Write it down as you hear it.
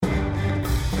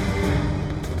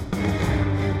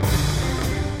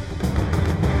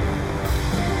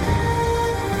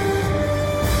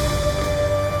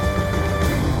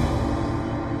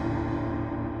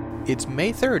It's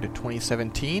May 3rd,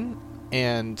 2017,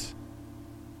 and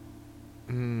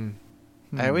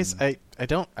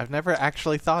I've never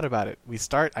actually thought about it.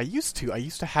 I used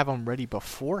to have them ready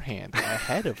beforehand,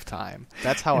 ahead of time.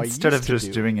 That's how Instead of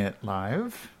just doing it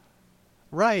live?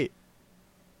 Right.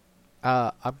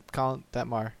 I'm Colin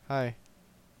Detmar. Hi.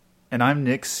 And I'm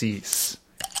Nick Cease.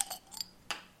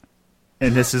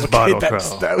 And this is Bottle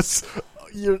Crow.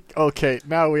 Okay,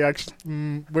 now we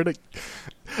actually...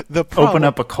 Open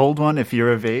up a cold one if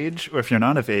you're of age, or if you're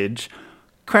not of age.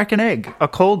 Crack an egg, a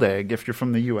cold egg, if you're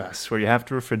from the U.S., where you have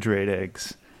to refrigerate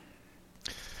eggs.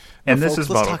 And this is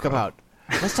Bottle Crow.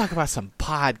 Let's talk about some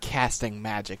podcasting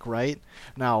magic, right?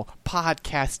 Now,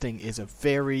 podcasting is a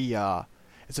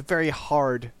very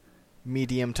hard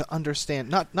medium to understand,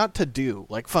 not to do.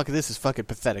 Like, fuck, this is fucking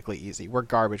pathetically easy. We're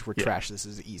garbage, we're trash, this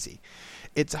is easy.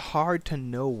 It's hard to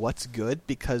know what's good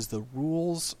because the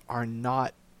rules are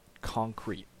not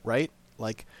concrete, right?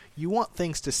 Like, you want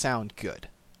things to sound good,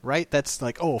 right? That's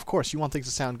like, oh, of course, you want things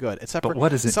to sound good. Except but what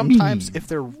does it sometimes mean? If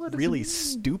they're really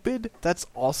stupid, that's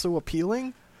also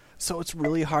appealing. So it's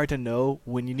really hard to know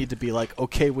when you need to be like,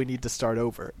 okay, we need to start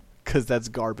over. Because that's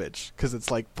garbage. Because it's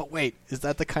like, but wait, is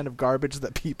that the kind of garbage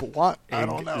that people want? I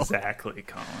don't know. Exactly,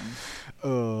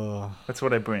 Colin. That's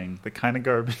what I bring. The kind of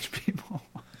garbage people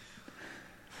want.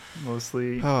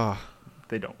 Mostly,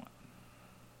 they don't want.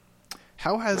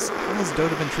 How has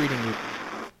Dota been treating you?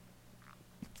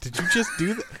 Did you just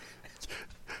do that?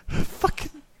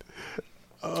 Fucking...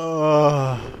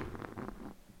 I'm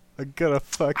gonna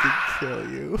fucking kill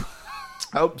you.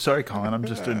 Oh, sorry, Colin. I'm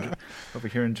just over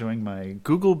here enjoying my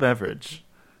Google beverage.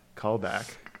 Call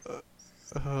back.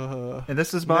 And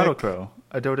this is Bottle Crow,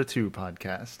 a Dota 2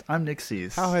 podcast. I'm Nick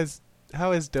Cease. How has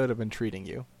Dota been treating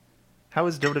you? How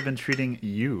has Dota been treating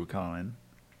you, Colin?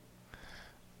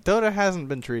 Dota hasn't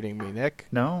been treating me, Nick.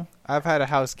 No? I've had a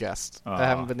house guest. I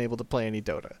haven't been able to play any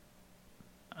Dota.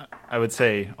 I would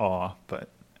say aw, but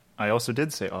I also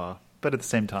did say aw. But at the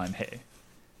same time, hey,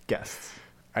 guests.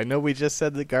 I know we just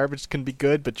said that garbage can be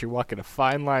good, but you're walking a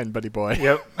fine line, buddy boy.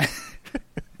 Yep.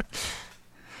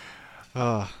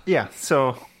 Yeah,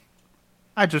 so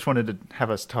I just wanted to have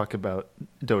us talk about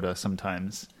Dota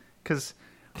sometimes, because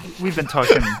we've been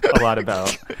talking a lot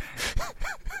about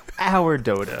our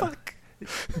Dota. Fuck.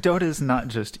 Dota is not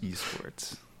just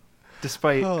esports,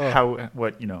 despite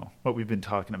what we've been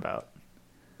talking about.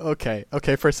 Okay.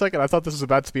 For a second, I thought this was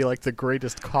about to be like the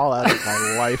greatest call out of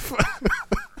my life.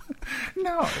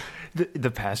 No,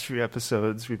 the past few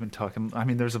episodes we've been talking. I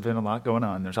mean, there's been a lot going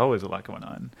on. There's always a lot going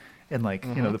on, and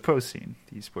the pro scene,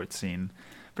 the esports scene.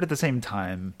 But at the same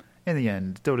time, in the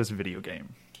end, Dota's a video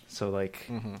game. So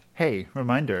hey,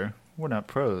 reminder, we're not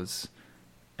pros,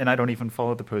 and I don't even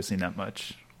follow the pro scene that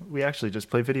much. We actually just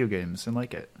play video games and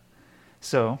like it.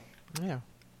 So yeah,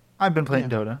 I've been playing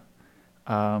Dota.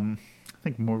 I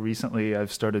think more recently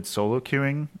I've started solo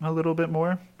queuing a little bit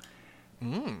more.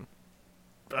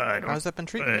 How's that been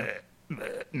treating you?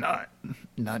 Not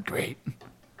great.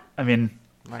 I mean,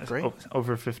 not great.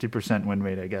 Over 50% win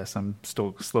rate, I guess. I'm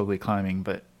still slowly climbing,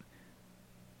 but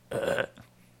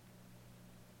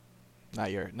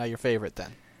not your favorite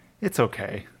then. It's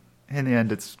okay. In the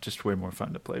end, it's just way more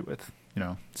fun to play with,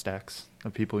 stacks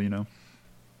of people,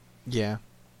 Yeah.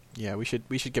 Yeah, we should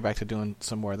get back to doing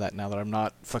some more of that now that I'm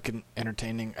not fucking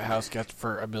entertaining a house guest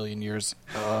for a billion years.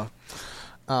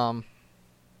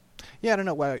 Yeah, I don't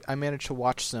know why I managed to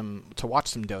watch some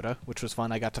Dota, which was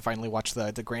fun. I got to finally watch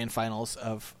the grand finals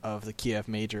of the Kiev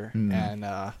Major,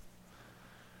 and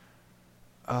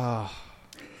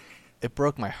it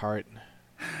broke my heart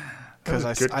because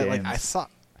I saw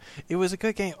it was a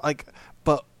good game. I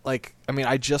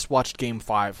just watched Game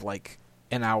 5 like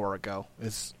an hour ago.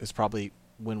 Is probably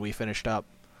when we finished up,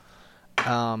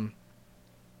 and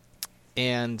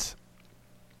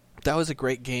that was a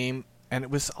great game. And it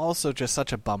was also just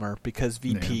such a bummer because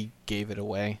VP gave it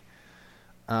away.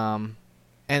 And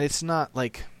it's not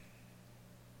like...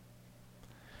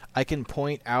 I can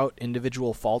point out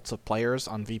individual faults of players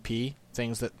on VP,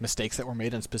 mistakes that were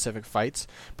made in specific fights,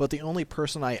 but the only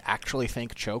person I actually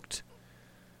think choked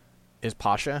is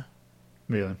Pasha.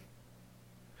 Really?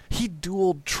 He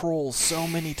dueled Troll so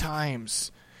many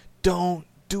times. Don't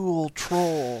duel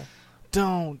Troll.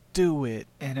 Don't do it.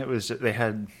 And it was... They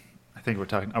had...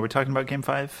 Are we talking about Game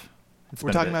 5?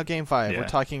 We're talking about Game 5. Yeah. We're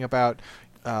talking about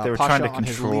they were Pasha trying to on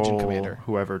his control Legion commander.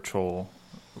 Whoever Troll,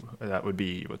 that would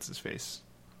be, what's his face?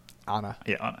 Ana.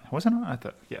 Yeah, Ana. Wasn't Ana? I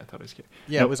thought it was cute.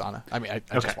 Yeah, nope. It was Ana. I mean, I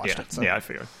just watched it. So. Yeah, I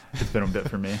figured. It's been a bit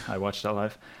for me. I watched that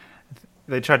live.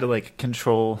 They tried to,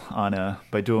 control Ana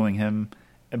by dueling him,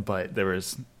 but there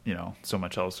was, so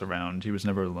much else around. He was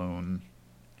never alone.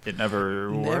 it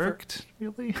never worked,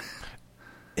 really.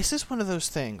 This is one of those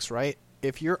things, right?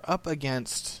 If you're up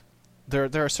against...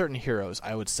 There are certain heroes,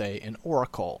 I would say, an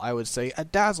Oracle, I would say a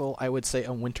Dazzle, I would say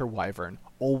a Winter Wyvern.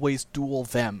 Always duel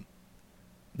them.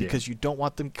 Because you don't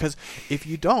want them... Because if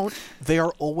you don't, they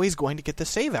are always going to get the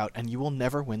save out, and you will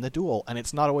never win the duel. And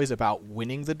it's not always about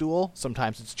winning the duel.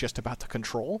 Sometimes it's just about the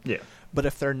control. Yeah. But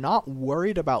if they're not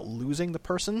worried about losing the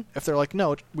person, if they're like,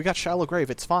 no, we got Shallow Grave,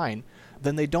 it's fine,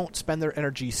 then they don't spend their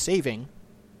energy saving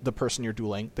the person you're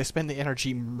dueling. They spend the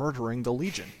energy murdering the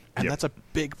Legion. And that's a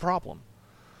big problem.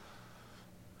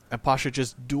 And Pasha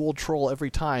just dual troll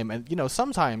every time. And,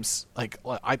 sometimes, I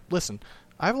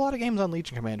have a lot of games on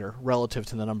Legion Commander relative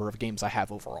to the number of games I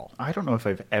have overall. I don't know if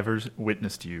I've ever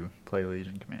witnessed you play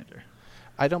Legion Commander.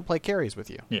 I don't play carries with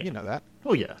you. Yeah. You know that.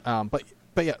 Oh, yeah. But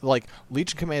yeah,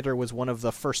 Legion Commander was one of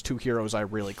the first 2 heroes I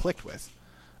really clicked with.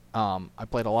 I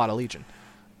played a lot of Legion.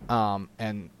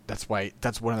 And that's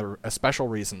one of the special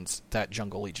reasons that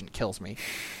Jungle Legion kills me.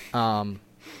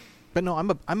 But no,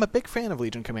 I'm a big fan of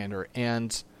Legion Commander,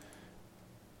 and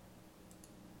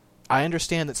I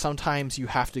understand that sometimes you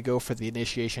have to go for the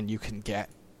initiation you can get,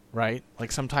 right?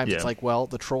 Like sometimes it's like, well,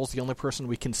 the Troll's the only person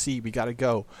we can see, we gotta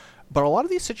go. But a lot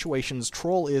of these situations,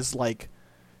 Troll is like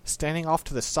standing off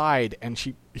to the side, and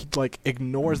he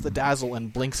ignores the Dazzle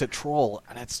and blinks at Troll,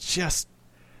 and it's just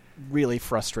really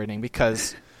frustrating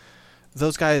because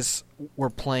those guys were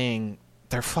playing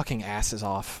their fucking asses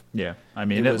off. Yeah, I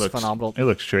mean, it was phenomenal. It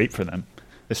looks great for them.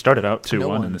 They started out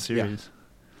 2-1 in the series. Yeah.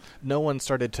 No one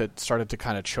started to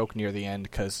kind of choke near the end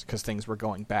because things were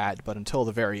going bad, but until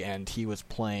the very end, he was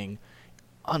playing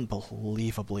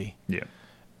unbelievably. Yeah.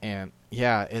 And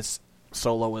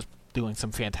Solo was doing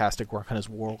some fantastic work on his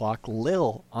Warlock.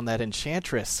 Lil on that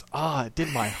Enchantress. It did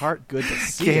my heart good to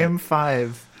see. Game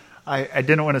 5. I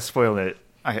didn't want to spoil it.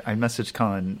 I messaged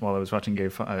Colin while I was watching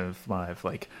Game 5 live,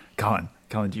 like, Colin,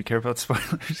 do you care about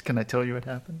spoilers? Can I tell you what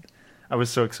happened? I was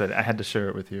so excited. I had to share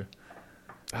it with you.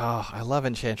 Oh, I love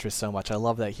Enchantress so much. I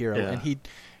love that hero, and he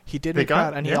did me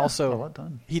proud. And he also a lot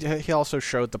done. he also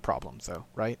showed the problems, though,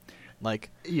 right?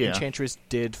 Enchantress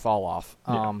did fall off.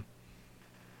 I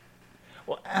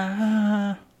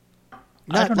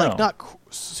don't know. Not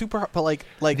super, but like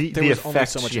the there was effect only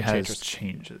so much she Enchantress has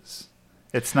changes.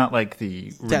 It's not like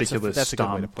the ridiculous that's a good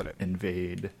way to stomp put it.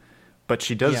 Invade, but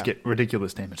she does get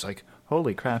ridiculous damage. Like,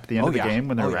 holy crap! At the end of the game,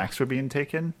 when their racks were being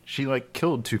taken, she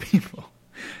killed 2 people.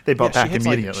 They bought back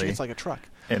immediately. She hits like a truck.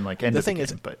 And the thing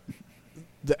is,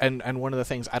 and one of the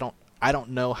things I don't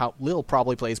know how Lil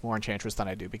probably plays more Enchantress than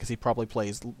I do, because he probably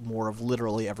plays more of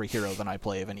literally every hero than I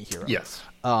play of any hero. Yes.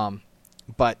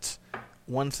 But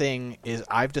one thing is,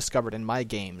 I've discovered in my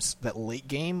games that late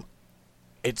game,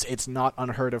 it's not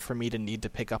unheard of for me to need to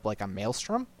pick up like a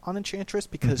Maelstrom on Enchantress,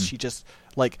 because she just,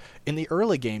 like, in the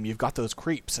early game you've got those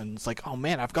creeps and it's like, oh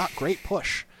man, I've got great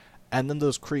push, and then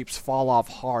those creeps fall off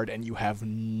hard and you have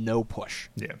no push.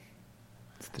 Yeah,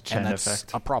 it's the Chen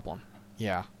effect. A problem.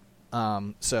 Yeah.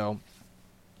 So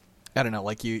I don't know,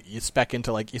 like you spec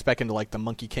into the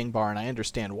Monkey King bar, and I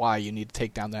understand why you need to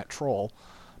take down that troll,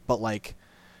 but like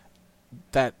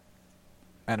that,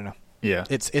 I don't know. Yeah,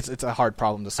 it's a hard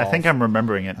problem to solve. I think I'm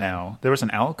remembering it now. There was an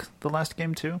Alk the last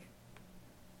game too.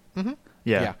 Mm-hmm.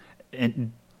 Yeah.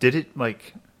 And did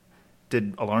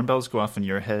alarm bells go off in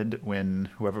your head when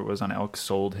whoever was on Alk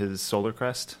sold his Solar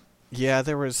Crest? Yeah,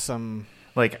 there was some.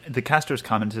 Like, the casters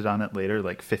commented on it later,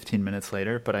 like 15 minutes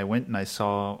later, but I went and I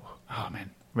saw,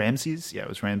 Ramses? Yeah, it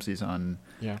was Ramses on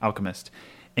Alchemist.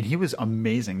 And he was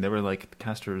amazing. They were like, the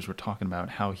casters were talking about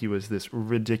how he was this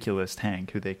ridiculous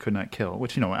tank who they could not kill,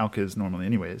 which, Alka is normally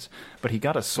anyways. But he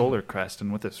got a Solar Crest,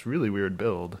 and with this really weird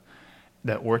build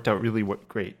that worked out really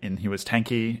great. And he was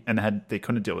tanky, and they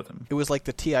couldn't deal with him. It was like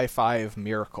the TI-5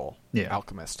 Miracle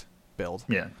Alchemist build.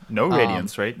 Yeah. No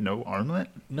Radiance, right? No Armlet?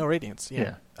 No Radiance,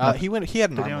 yeah. He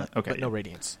had an Armlet, but no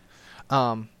Radiance.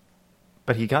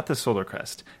 But he got the Solar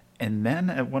Crest. And then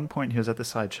at one point he was at the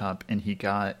side shop, and he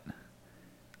got,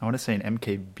 I want to say, an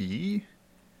MKB?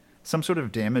 Some sort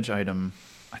of damage item.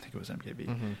 I think it was MKB.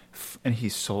 Mm-hmm. And he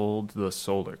sold the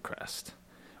Solar Crest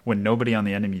when nobody on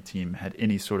the enemy team had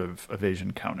any sort of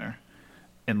evasion counter.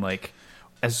 And, like,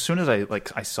 as soon as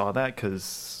I saw that, because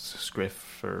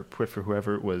Scriff or Quiff or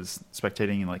whoever was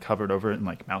spectating and, like, hovered over it and,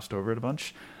 like, moused over it a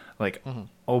bunch, like,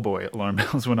 oh boy, alarm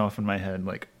bells went off in my head.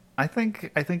 Like, I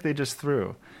think they just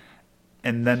threw.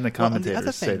 And then the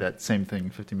commentators say that same thing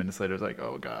 15 minutes later. It's like,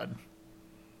 oh, God.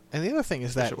 And the other thing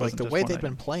is that, like, the way they've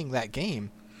been playing that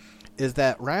game is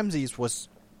that Ramses was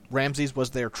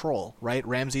their troll, right?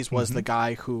 Ramses was the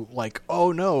guy who, like,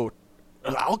 oh no,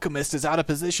 Alchemist is out of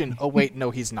position. Oh wait, no,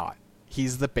 he's not.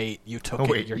 He's the bait. You took Oh it.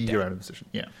 wait, You're you're dead. out of position.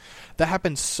 Yeah. That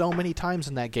happened so many times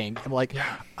in that game. I'm like,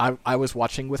 I was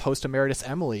watching with host emeritus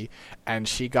Emily, and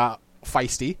she got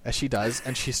feisty as she does,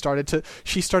 and she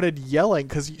started yelling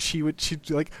because she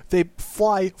like, they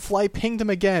fly pinged him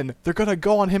again. They're gonna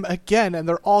go on him again, and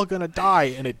they're all gonna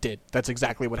die. And it did. That's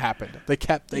exactly what happened. They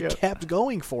kept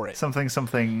going for it.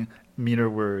 Something meaner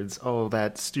words. Oh,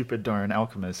 that stupid darn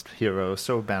alchemist hero,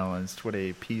 so balanced. What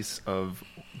a piece of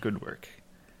good work,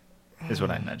 is what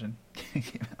I imagine.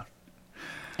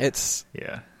 It's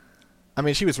yeah. I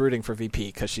mean, she was rooting for VP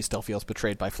because she still feels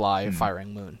betrayed by Fly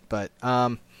firing Moon, but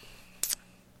I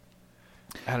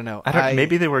don't know.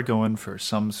 Maybe they were going for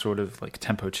some sort of like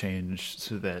tempo change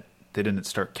so that they didn't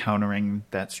start countering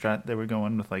that strat they were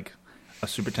going with, like a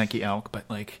super tanky alch. But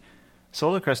like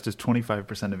Solar Crest is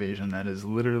 25% evasion. That is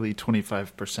literally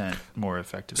 25% more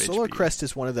effective. Solar HP. Crest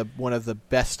is one of the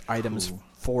best items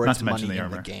for Not its to mention money the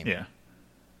in armor. the game. Yeah,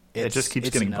 it just keeps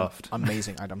getting buffed.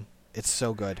 Amazing item. It's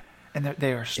so good. And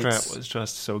their strat was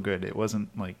just so good. It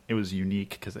wasn't like it was unique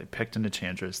because they picked an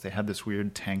Enchantress. They had this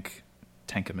weird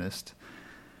tankamist,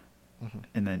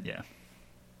 and then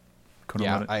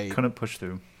couldn't push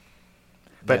through.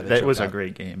 But that was a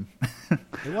great game.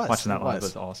 It was. Watching that live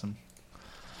was awesome.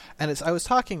 And I was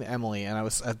talking to Emily, and I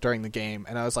was during the game,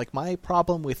 and I was like, my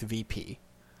problem with VP.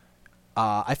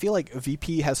 I feel like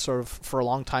VP has sort of for a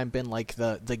long time been like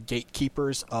the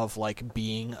gatekeepers of like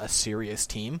being a serious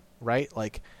team, right?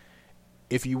 Like,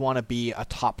 if you want to be a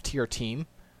top tier team,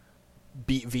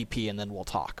 beat VP and then we'll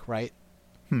talk, right?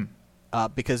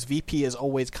 Because VP is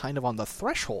always kind of on the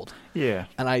threshold. Yeah,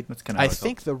 and I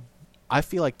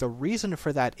feel like the reason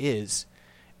for that is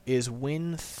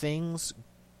when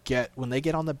they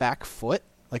get on the back foot,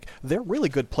 like they're really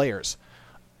good players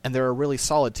and they're a really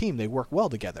solid team. They work well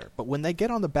together. But when they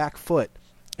get on the back foot,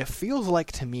 it feels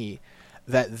like to me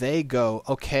that they go,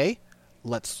 okay,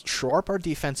 let's shore up our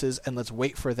defenses and let's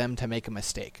wait for them to make a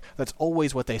mistake. That's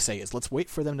always what they say is let's wait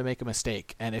for them to make a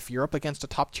mistake. And if you're up against a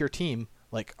top tier team,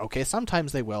 like, okay,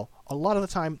 sometimes they will. A lot of the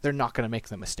time, they're not going to make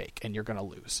the mistake and you're going to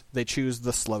lose. They choose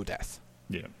the slow death.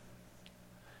 Yeah.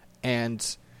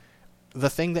 And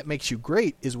the thing that makes you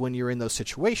great is when you're in those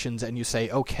situations and you say,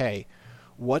 okay,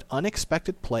 what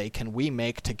unexpected play can we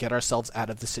make to get ourselves out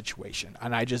of the situation?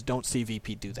 And I just don't see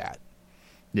VP do that.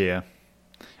 Yeah.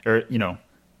 Or,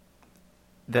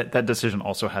 that decision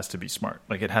also has to be smart.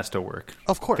 Like, it has to work.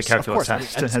 Of course. The calculus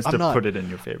has to put it in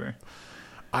your favor.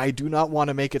 I do not want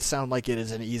to make it sound like it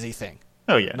is an easy thing.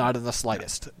 Oh, yeah. Not in the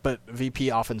slightest. But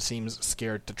VP often seems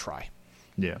scared to try.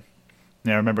 Yeah.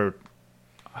 Yeah, I remember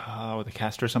with the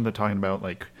caster or something talking about,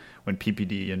 like, when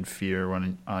PPD and Fear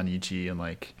run on EG and,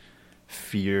 like,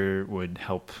 Fear would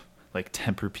help, like,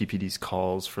 temper PPD's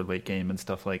calls for late game and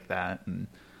stuff like that. And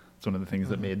it's one of the things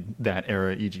that made that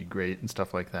era EG great and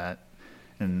stuff like that.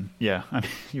 And, yeah, I mean,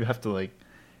 you have to, like,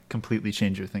 completely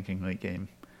change your thinking late game.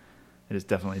 It is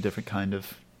definitely a different kind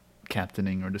of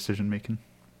captaining or decision making.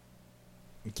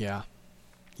 Yeah.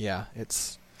 Yeah,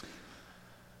 it's...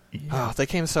 Yeah. Oh, they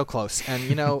came so close. And,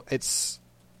 it's...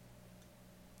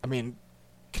 I mean,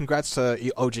 congrats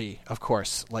to OG, of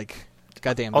course. Like,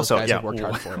 goddamn, those guys have worked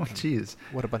hard for it. Jeez.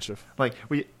 What a bunch of... Like,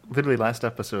 we literally last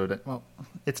episode... Well,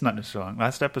 it's not so long.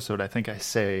 Last episode, I think I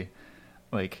say...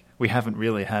 Like, we haven't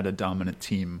really had a dominant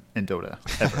team in Dota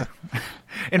ever.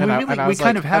 and we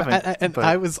kind of haven't.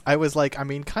 I was like, I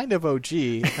mean, kind of OG,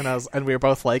 and we were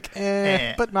both like,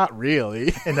 but not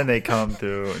really. And then they come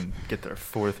through and get their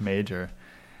fourth major.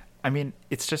 I mean,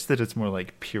 it's just that it's more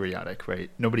like periodic, right?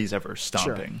 Nobody's ever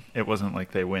stomping. Sure. It wasn't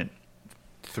like they went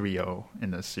 3-0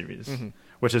 in this series,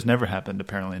 which has never happened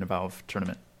apparently in a Valve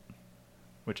tournament,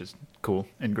 which is cool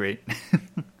and great.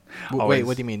 Wait,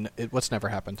 what do you mean? What's never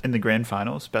happened? In the grand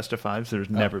finals, best of fives, there's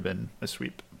never been a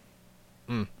sweep.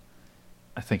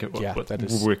 I think it was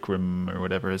Wickram or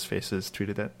whatever his face is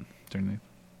tweeted that during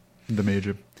the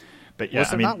major. But yeah,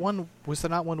 was there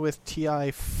not one with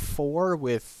TI4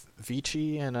 with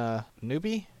Vici and a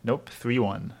newbie? Nope,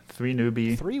 3-1. 3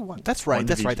 newbie. 3-1. That's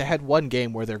right. Right. They had one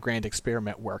game where their grand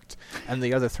experiment worked, and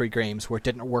the other 3 games where it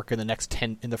didn't work in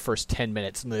the first 10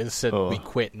 minutes, and they said we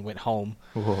quit and went home.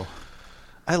 Oh.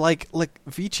 I like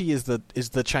Vici is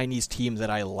the Chinese team that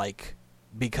I like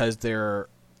because they're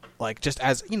like, just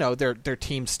as their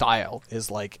team style is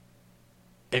like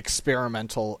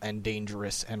experimental and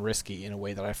dangerous and risky in a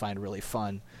way that I find really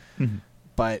fun.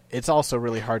 But it's also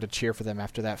really hard to cheer for them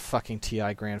after that fucking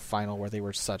TI grand final where they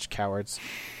were such cowards.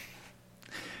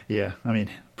 Yeah, I mean,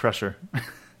 pressure.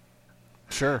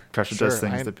 Sure. Pressure does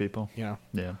things to people. Yeah.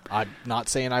 I'm not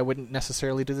saying I wouldn't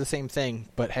necessarily do the same thing,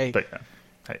 but hey. But yeah.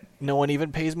 Hey. No one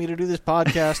even pays me to do this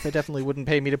podcast. They definitely wouldn't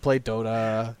pay me to play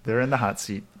Dota. They're in the hot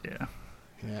seat, yeah.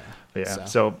 Yeah. But yeah.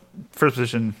 So first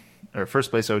position or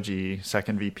first place OG,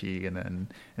 second VP, and then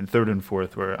in third and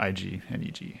fourth were IG and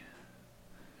EG.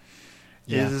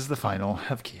 Yeah. This is the final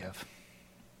of Kiev.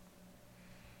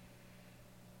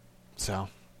 So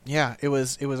yeah, it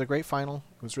was a great final.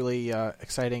 It was really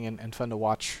exciting and fun to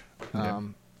watch.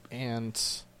 And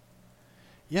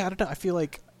yeah, I don't know. I feel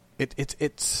like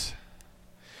it's.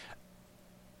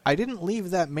 I didn't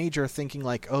leave that major thinking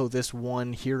like, oh, this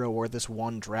one hero or this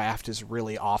one draft is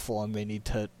really awful and they need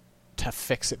to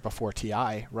fix it before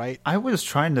TI, right? I was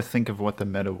trying to think of what the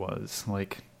meta was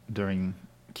like during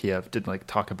Kiev. Did like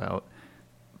talk about,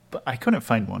 but I couldn't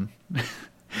find one.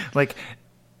 Like,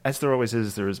 as there always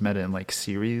is, there is meta in like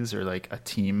series or like a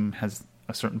team has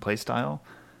a certain play style,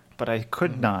 but I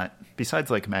could not. Besides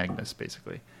like Magnus,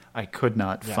 basically, I could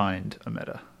not find a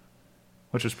meta,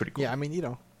 which was pretty cool. Yeah, I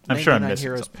mean, I'm sure I'm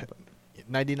missing something.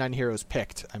 99 heroes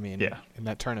picked. I mean, in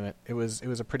that tournament, it was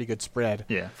a pretty good spread.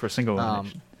 Yeah, for a single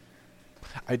elimination.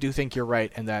 I do think you're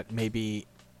right in that maybe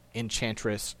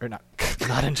Enchantress or not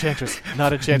Enchantress,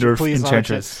 not Enchantress, please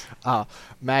Enchantress.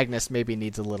 Magnus maybe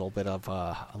needs a little bit of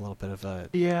a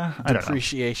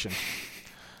depreciation.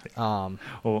 We'll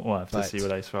have to see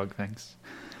what Ice Frog thinks.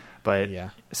 But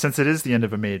since it is the end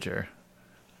of a major,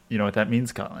 you know what that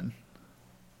means, Colin?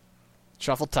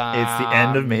 Shuffle time. It's the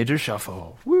end of Major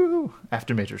Shuffle. Woo!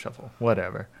 After Major Shuffle.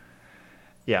 Whatever.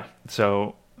 Yeah,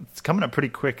 so it's coming up pretty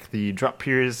quick. The drop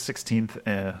period is 16th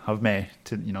of May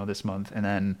to this month, and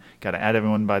then got to add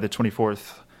everyone by the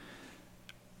 24th.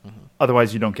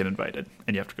 Otherwise, you don't get invited,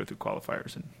 and you have to go through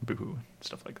qualifiers and boohoo and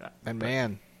stuff like that. And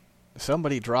man,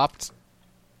 somebody dropped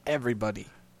everybody.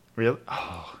 Really?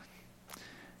 Oh,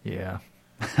 yeah.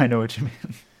 I know what you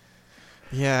mean.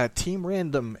 Yeah, Team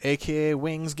Random, a.k.a.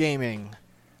 Wings Gaming.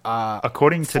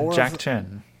 According to Jack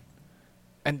Chen.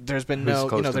 And there's been no,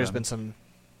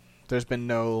 there's been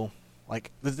no,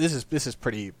 like, this is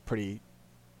pretty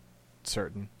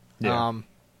certain. Yeah.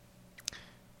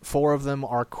 4 of them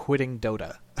are quitting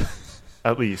Dota.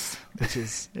 At least. Which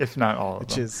is, if not all of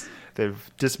them.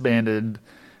 They've disbanded,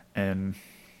 and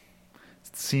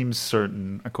it seems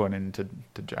certain, according to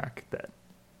Jack, that.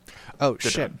 Oh,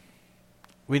 shit. Done.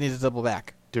 We need to double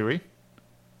back. Do we?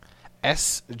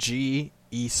 SG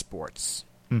Esports.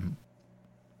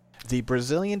 The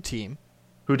Brazilian team.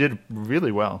 Who did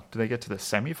really well. Did they get to the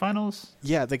semifinals?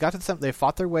 Yeah, they got to they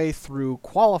fought their way through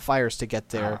qualifiers to get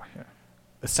there.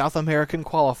 The South American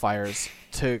qualifiers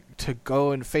to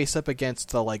go and face up against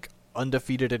the like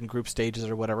undefeated in group stages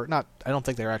or whatever. I don't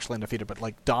think they were actually undefeated, but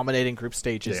like dominating group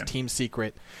stages, Team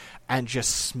Secret, and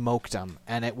just smoked them.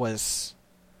 And it was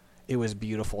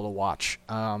beautiful to watch.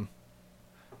 I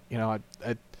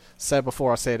said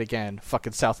before, I'll say it again.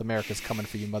 Fucking South America's coming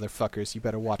for you, motherfuckers. You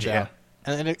better watch out.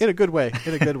 And in a good way.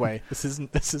 In a good way. This isn't.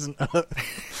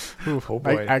 Oh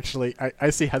boy. I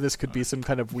see how this could be some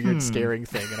kind of weird scaring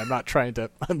thing, and I'm not trying to.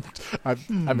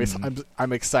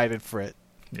 I'm excited for it.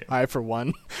 Yeah. I for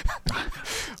one.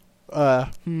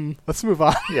 Let's move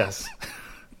on. Yes.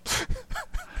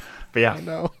 But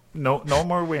yeah, no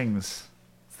more wings.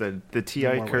 The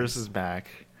TI curse is back.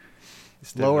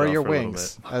 Lower your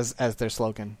wings, as their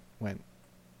slogan went.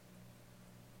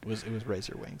 It was raise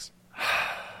your wings.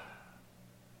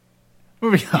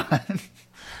 Moving on.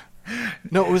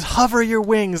 No, it was hover your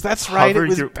wings. That's right. It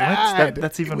was bad.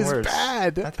 That's even worse.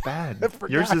 Bad. That's bad.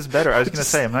 Yours is better. I was going to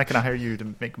say, I'm not going to hire you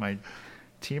to make my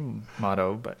team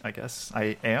motto, but I guess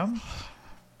I am.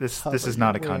 This is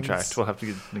not a contract. We'll have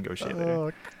to negotiate later.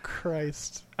 Oh,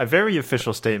 Christ. A very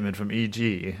official statement from EG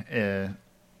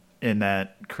in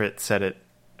that Crit said it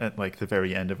at like the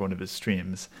very end of one of his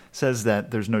streams, says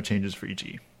that there's no changes for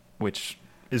EG, which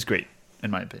is great, in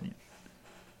my opinion.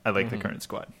 I like the current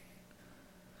squad.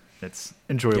 It's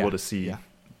enjoyable to see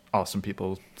awesome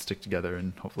people stick together,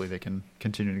 and hopefully they can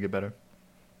continue to get better.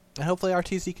 And hopefully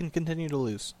RTZ can continue to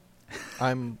lose.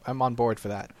 I'm on board for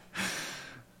that.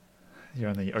 You're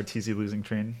on the RTZ losing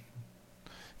train?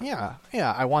 Yeah.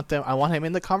 I want him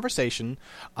in the conversation.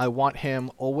 I want him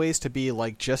always to be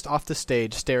like just off the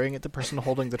stage, staring at the person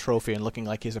holding the trophy and looking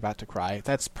like he's about to cry.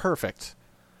 That's perfect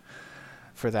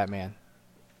for that man.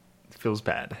 It feels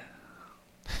bad.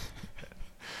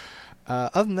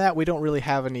 Other than that, we don't really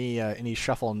have any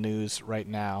shuffle news right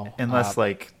now, unless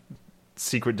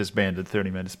Secret disbanded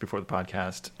 30 minutes before the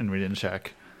podcast and we didn't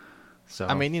check. So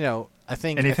I mean, I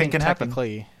think anything can happen.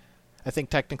 I think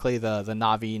technically the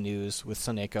Na'Vi news with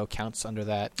Soneko counts under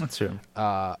that. That's true.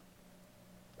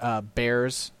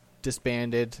 Bears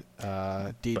disbanded.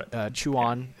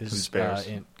 Chuan is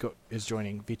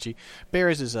joining Vici.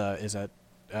 Bears is a.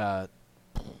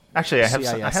 Actually,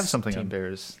 I have something team. On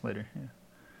Bears later. Yeah.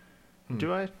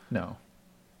 Do I? No.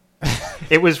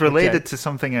 It was related Okay. to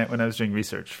something when I was doing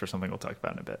research for something we'll talk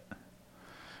about in a bit.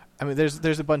 I mean,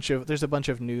 there's a bunch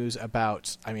of news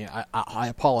about. I mean, I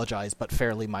apologize, but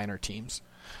fairly minor teams.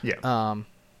 Yeah.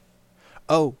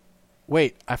 Oh,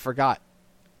 wait, I forgot.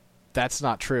 That's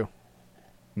not true.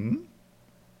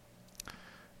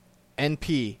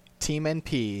 NP Team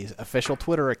NP's official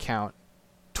Twitter account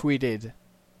tweeted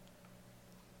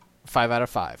 5 out of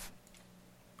 5.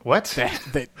 What?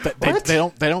 They What?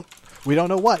 don't. We don't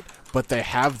know what, but they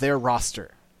have their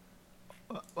roster.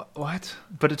 What?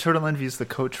 But Eternal Envy is the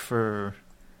coach for...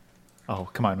 Oh,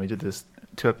 come on. We did this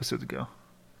 2 episodes ago.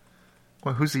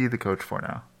 Well, who's he the coach for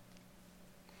now?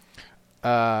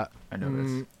 I know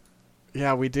this.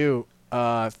 Yeah, we do.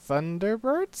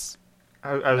 Thunderbirds?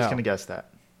 I was No. going to guess that.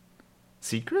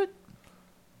 Secret?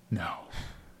 No.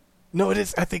 No, it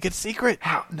is. I think it's secret.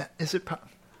 How? No, is it...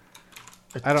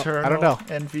 I don't Eternal know.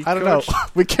 Envy I don't coach? know.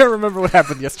 We can't remember what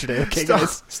happened yesterday. Okay,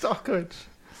 guys. Stop coach.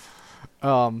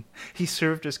 He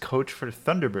served as coach for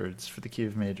Thunderbirds for the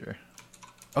Kiev Major.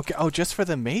 Okay. Oh, just for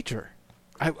the major.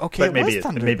 Okay, But it maybe was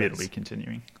maybe it'll Thunderbirds. be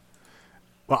continuing.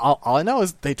 Well, all I know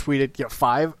is they tweeted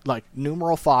 5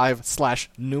 numeral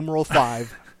 5/5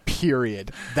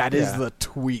 period. That is Yeah. the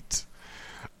tweet.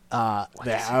 They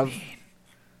does he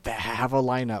mean? have a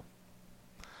lineup.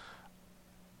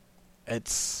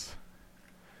 It's.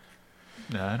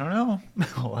 I don't know.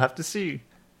 We'll have to see.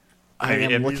 I Maybe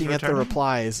am Envy's looking at the returning?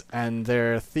 replies, and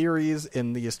their theories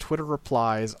in these Twitter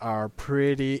replies are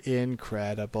pretty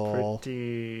incredible.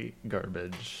 Pretty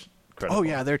garbage. Oh Credible.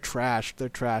 yeah, they're trash. They're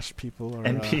trash. People are.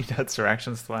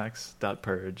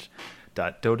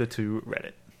 np.suractionslacks.dota2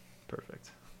 Reddit.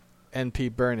 Perfect.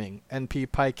 NP Burning, NP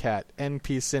Pycat,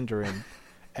 NP Cindering,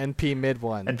 NP Mid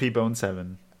One, NP Bone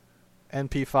 7.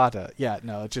 NP Fata. Yeah,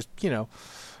 no, just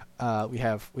we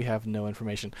have no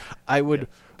information. I would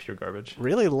Pure garbage.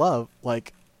 really love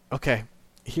okay,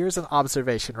 here's an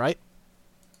observation, right?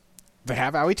 They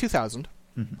have Owie 2000.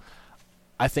 Mm-hmm.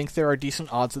 I think there are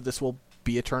decent odds that this will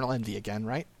be Eternal Envy again,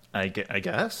 right? I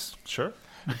guess. Sure.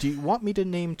 Do you want me to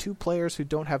name 2 players who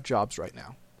don't have jobs right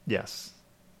now? Yes.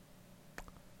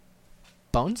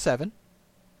 Bone 7,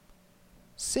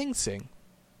 Sing Sing.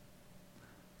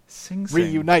 Sing Sing.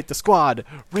 Reunite the squad!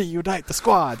 Reunite the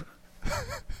squad!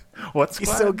 What He's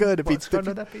squad? so good. It What beats squad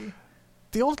would that be?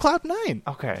 The old Cloud9.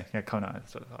 Okay. Yeah, Kona.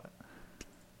 That's what I thought.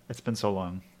 It's been so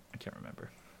long. I can't remember.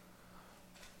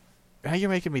 Now you're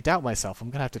making me doubt myself. I'm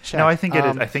gonna have to check. No, I think it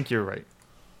is. I think you're right.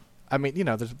 I mean,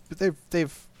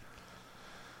 they've.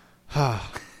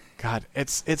 God,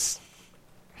 it's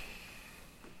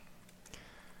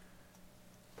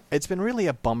been really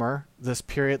a bummer this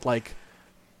period.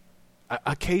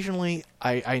 Occasionally,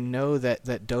 I know that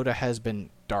Dota has been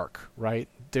dark, right?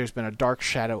 There's been a dark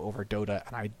shadow over Dota,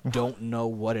 and I don't know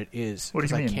what it is What do you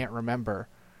because I mean? can't remember.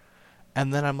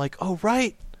 And then I'm like, oh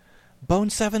right, Bone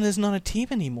 7 is not a team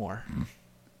anymore.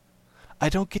 I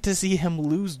don't get to see him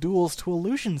lose duels to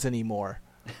Illusions anymore.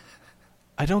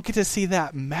 I don't get to see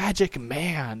that Magic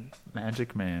Man.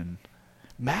 Magic Man.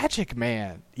 Magic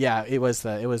Man. Yeah, it was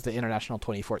the International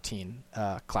 2014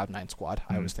 Cloud9 squad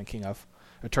I was thinking of.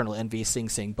 Eternal Envy, Sing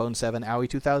Sing, Bone 7, Owie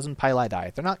 2000, Pylai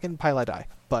Die. They're not getting Pylai Die,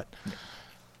 but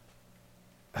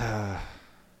yeah.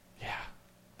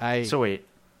 So wait,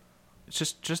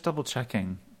 just double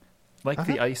checking. Like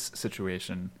Uh-huh. the ice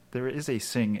situation, there is a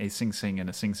Sing Sing, and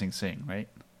a Sing Sing Sing, right?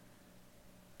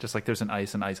 Just like there's an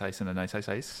ice, and an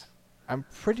ice. I'm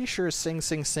pretty sure Sing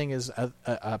Sing Sing is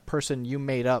a person you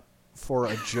made up for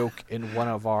a joke in one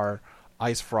of our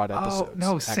Ice Fraud episodes. Oh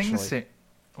no, Sing actually. Sing.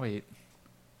 Wait.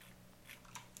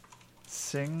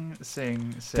 Sing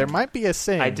Sing Sing. There might be a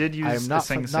Sing. I did use I'm not, a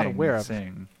Sing not Sing. aware of it.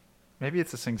 Sing. Maybe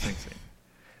it's a Sing Sing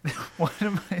Sing. What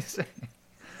am I saying?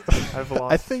 I've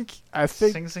lost. I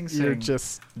think Sing Sing you're Sing.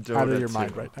 just Dota out of your 2.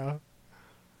 mind right now.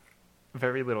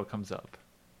 Very little comes up.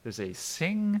 There's a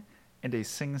Sing and a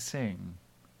Sing Sing.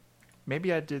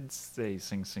 Maybe I did say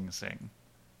Sing Sing Sing.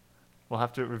 We'll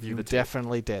have to review You the tape.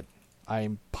 definitely did.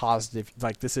 I'm positive.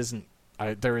 This isn't.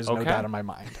 There is no Okay. doubt in my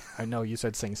mind. I know you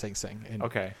said Sing Sing Sing. And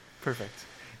Okay, perfect.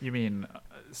 You mean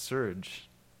Surge?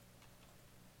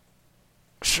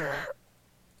 Sure.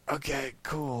 Okay.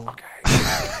 Cool. Okay.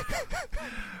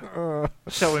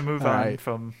 Shall we move All on right.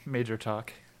 from major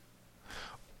talk?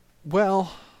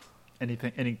 Well,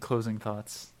 Anything? Any closing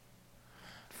thoughts?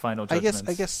 Final I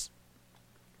judgments? guess.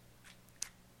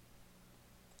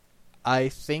 I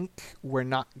think we're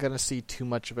not gonna see too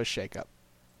much of a shakeup.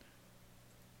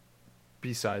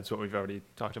 Besides what we've already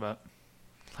talked about.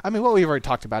 I mean, what we've already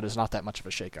talked about is not that much of a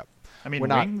shakeup. I mean, We're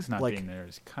not, Wings not like- being there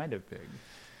is kind of big.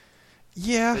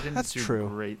 Yeah, They didn't that's do true.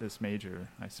 great this major,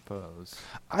 I suppose.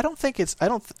 I don't think it's. I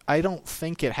don't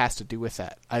think it has to do with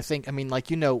that. I mean, like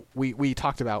we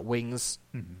talked about Wings.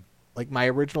 Mm-hmm. Like my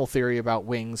original theory about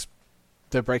Wings,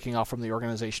 they're breaking off from the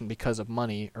organization because of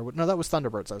money. Or no, that was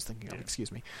Thunderbirds. I was thinking of. Yeah.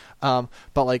 Excuse me. But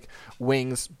like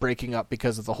Wings breaking up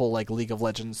because of the whole like League of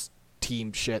Legends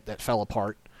team shit that fell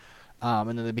apart, and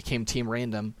then they became Team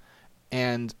Random,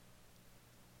 and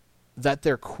that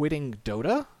they're quitting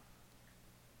Dota.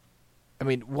 I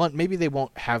mean, maybe they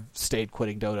won't have stayed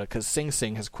quitting Dota because Sing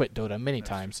Sing has quit Dota many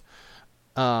times.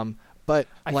 But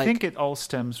I think it all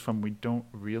stems from we don't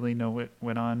really know what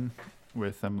went on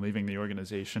with them leaving the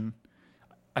organization.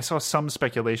 I saw some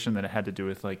speculation that it had to do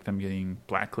with like them getting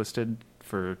blacklisted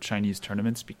for Chinese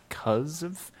tournaments because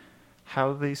of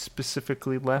how they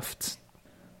specifically left.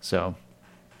 So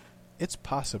it's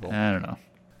possible. I don't know.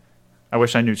 I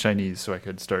wish I knew Chinese so I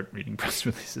could start reading press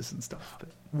releases and stuff. But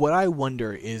What I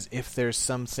wonder is if there's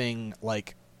something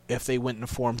like if they went and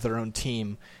formed their own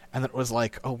team and it was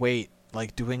like, oh wait,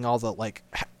 like doing all the like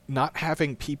not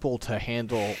having people to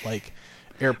handle like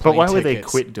airplane but why would they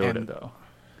tickets quit Dota and- though?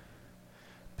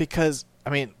 Because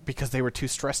they were too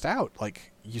stressed out.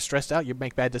 Like you stressed out, you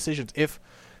make bad decisions. If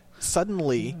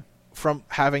suddenly from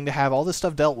having to have all this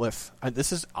stuff dealt with,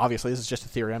 this is just a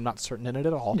theory. I'm not certain in it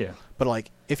at all. Yeah. But like,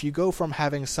 if you go from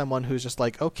having someone who's just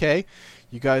like, okay,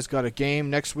 you guys got a game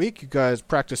next week. You guys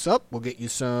practice up. We'll get you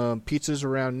some pizzas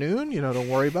around noon. Don't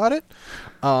worry about it.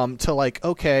 To like,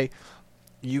 okay,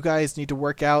 you guys need to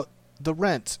work out the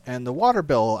rent and the water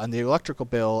bill and the electrical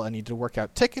bill, and you need to work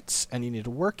out tickets, and you need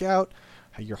to work out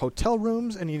your hotel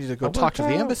rooms, and you need to go talk to the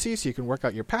embassy so you can work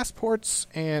out your passports.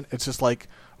 And it's just like,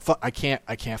 I can't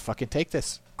fucking take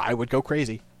this. I would go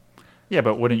crazy. Yeah,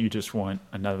 but wouldn't you just want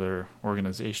another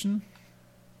organization?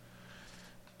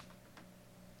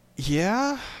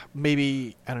 Yeah,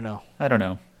 maybe. I don't know. I don't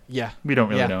know. Yeah, We don't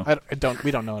really know.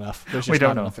 We don't know enough. There's just We don't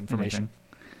not know enough information.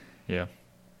 anything. Yeah,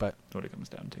 But that's what it comes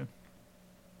down to.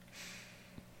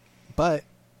 but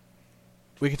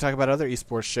we can talk about other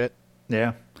esports shit.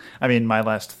 Yeah. I mean, my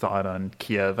last thought on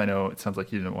Kiev, I know it sounds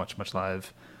like you didn't watch much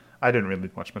live. I didn't really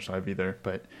watch much live either,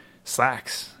 but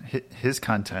Slacks, his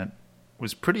content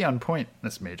was pretty on point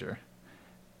this major.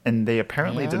 And they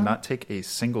apparently did not take a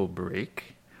single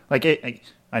break. Like,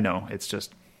 I know, it's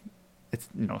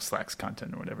Slacks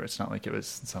content or whatever. It's not like it was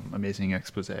some amazing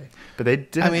expose. But they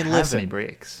didn't have any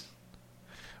breaks.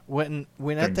 When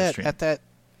at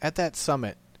that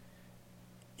summit,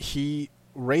 he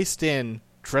raced in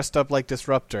dressed up like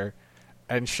Disruptor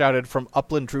and shouted from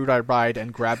Upland Druid I Ride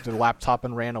and grabbed a laptop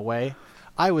and ran away.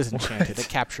 I was enchanted. It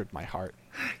captured my heart.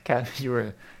 Kat, you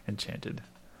were enchanted.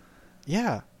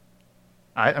 Yeah.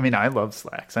 I mean, I love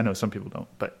Slacks. I know some people don't,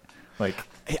 but like,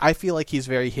 I feel like he's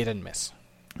very hit and miss.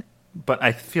 But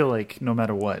I feel like no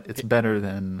matter what, it's better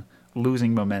than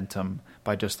losing momentum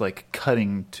by just like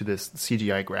cutting to this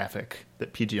CGI graphic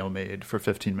that PGL made for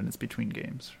 15 minutes between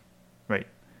games, right?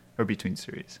 Or between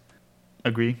series.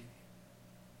 Agree?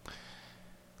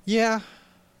 Yeah,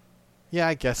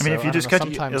 I guess. I mean, so. if you just cut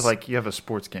it's like you have a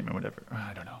sports game or whatever.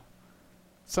 I don't know.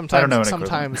 Sometimes, I don't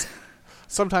know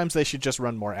sometimes they should just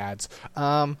run more ads.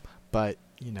 But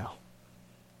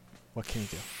what can you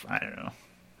do? I don't know.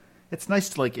 It's nice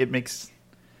to like. It makes.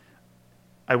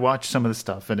 I watched some of the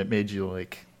stuff and it made you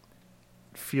like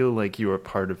feel like you were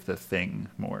part of the thing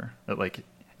more. That like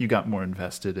you got more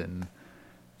invested in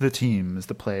the teams,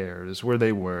 the players, where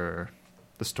they were,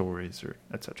 the stories, or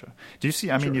etc. Do you see?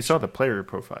 I mean, you saw the player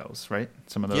profiles, right?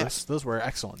 Some of those. Yes, those were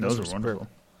excellent. Those were wonderful.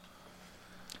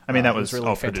 I mean, that was really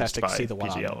all fantastic produced to see by the one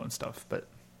PGL and stuff, but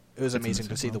it was amazing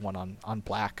to see the one on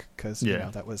Black because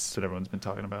that was that's what everyone's been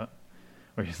talking about.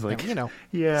 Where he's like,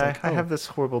 like, I have this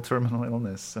horrible terminal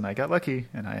illness, and I got lucky,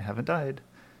 and I haven't died.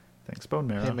 Thanks, bone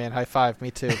marrow. Hey man, high five,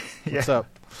 me too. What's up?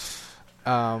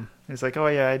 He's like, oh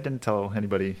yeah, I didn't tell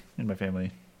anybody in my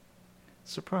family.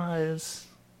 Surprise.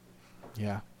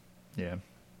 Yeah.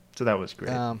 So that was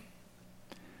great. I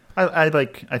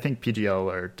think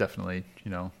PGL are definitely,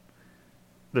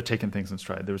 they're taking things in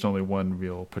stride. There was only one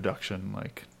real production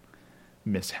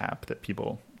mishap that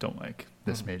people don't like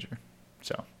this major.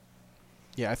 So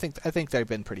yeah, I think they've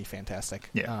been pretty fantastic.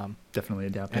 Yeah, definitely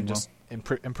adapting and just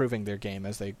improving their game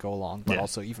as they go along. But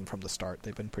also even from the start,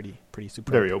 they've been pretty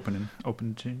superb. Very open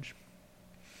to change.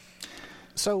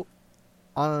 So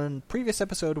on previous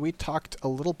episode, we talked a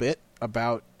little bit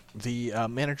about the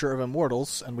manager of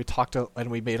Immortals, and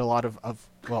we made a lot of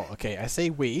well, okay, I say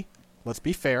we. Let's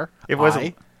be fair.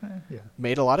 I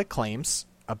made a lot of claims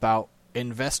about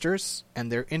investors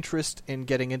and their interest in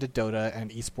getting into Dota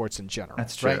and esports in general.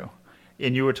 That's true. Right?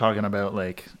 And you were talking about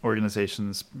like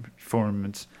organizations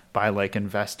formed by like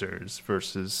investors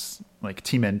versus like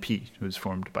Team NP, who's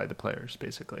formed by the players,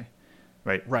 basically,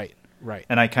 right? Right.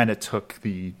 And I kind of took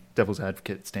the devil's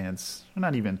advocate stance.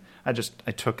 Not even. I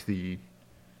took the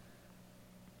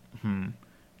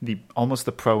almost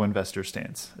the pro investor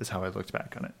stance is how I looked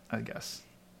back on it, I guess.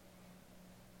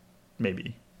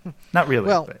 Maybe. Not really.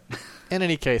 Well, but. In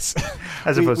any case,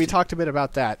 we talked a bit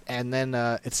about that, and then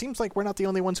it seems like we're not the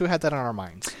only ones who had that on our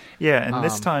minds. Yeah, and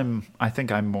this time I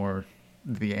think I'm more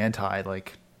the anti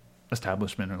like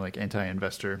establishment or like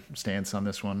anti-investor stance on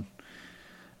this one.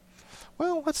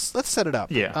 Well, let's set it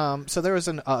up. Yeah. So there was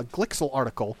a Glixel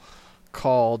article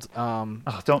called. Don't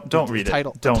read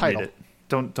it. Don't read it.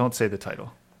 Don't say the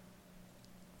title.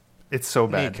 It's so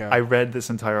bad. Nico. I read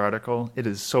this entire article. It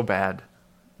is so bad.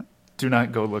 Do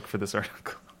not go look for this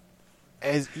article.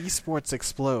 As esports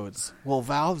explodes, will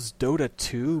Valve's Dota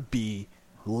 2 be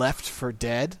left for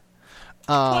dead?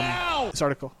 Wow! This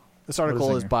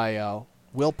article is by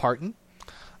Will Parton.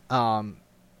 Don't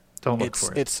look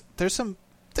for it.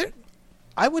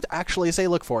 I would actually say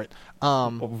look for it.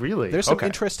 Really? There's some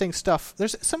interesting stuff.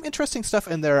 There's some interesting stuff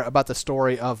in there about the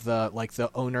story of the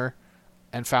owner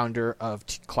and founder of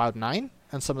Cloud9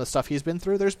 and some of the stuff he's been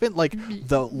through. There's been like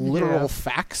the literal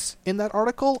facts in that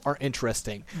article are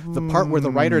interesting. The part where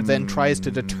the writer then tries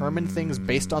to determine things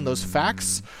based on those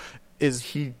facts is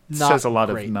he not says a lot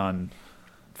great. of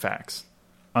non-facts,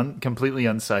 completely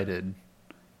unsighted.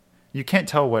 You can't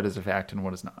tell what is a fact and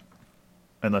what is not,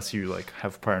 unless you like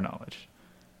have prior knowledge.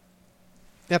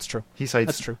 That's true. He cites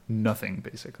That's true. nothing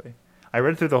basically. I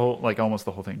read through the whole, like almost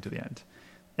the whole thing to the end.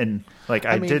 And like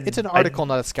I mean, it's an article,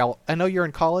 not a scholar. I know you're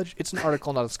in college. It's an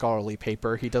article, not a scholarly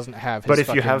paper. He doesn't have. But if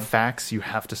you have facts, you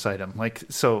have to cite them. Like,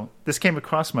 so this came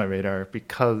across my radar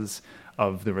because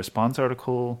of the response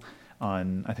article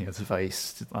on, I think it's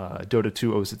Vice. Dota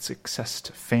 2 owes its success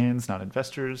to fans, not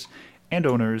investors, and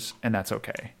owners, and that's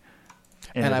okay.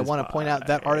 And I want to point out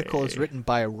that article is written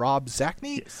by Rob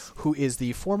Zacny, yes, who is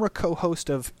the former co-host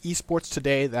of Esports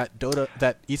Today, that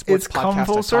esports it's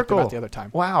podcast I talked about the other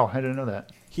time. Wow, I didn't know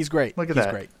that. He's great. Look at He's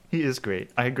that. Great. He is great.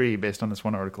 I agree based on this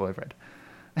one article I've read.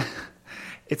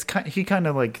 He kind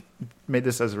of like made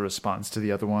this as a response to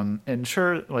the other one. And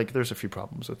sure, like there's a few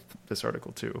problems with this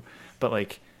article too. But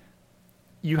like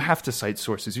you have to cite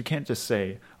sources. You can't just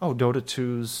say, oh, Dota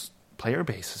 2's player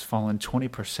base has fallen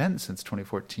 20% since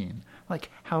 2014. Like,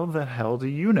 how the hell do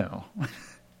you know?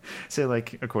 Say,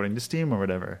 like, according to Steam or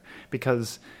whatever.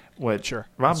 Because what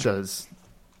Rob does...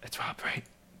 It's Rob, right?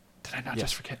 Did I not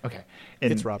just forget? Okay.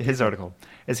 It's Rob. His article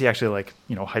is he actually, like,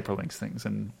 hyperlinks things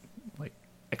and, like,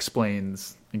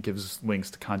 explains and gives links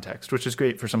to context, which is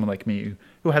great for someone like me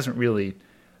who hasn't really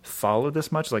followed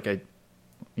this much. Like,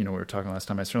 we were talking last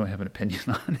time, I certainly have an opinion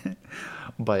on it.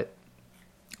 But...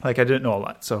 like, I didn't know a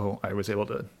lot, so I was able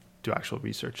to do actual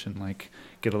research and, like,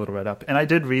 get a little read up. And I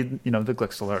did read, the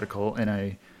Glixel article, and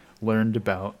I learned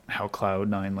about how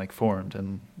Cloud9, like, formed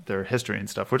and their history and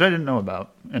stuff, which I didn't know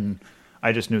about. And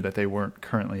I just knew that they weren't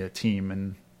currently a team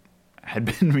and had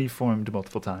been reformed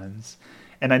multiple times.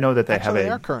 And I know that they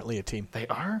are currently a team. They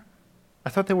are? I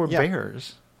thought they were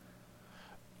Bears.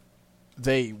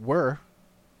 They were.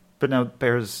 But now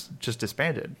Bears just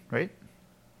disbanded, right?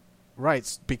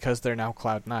 Right, because they're now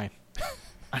Cloud9.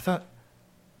 I thought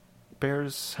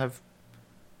Bears have...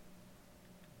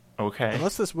 Okay.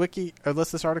 Unless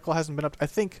this article hasn't been up... I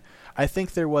think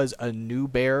there was a new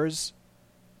Bears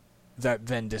that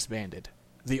then disbanded.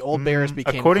 The old Bears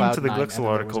became according Cloud9, to the Glixel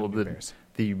article,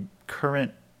 the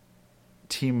current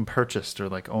team purchased or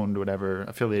like owned whatever,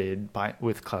 affiliated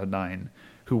with Cloud9,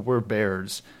 who were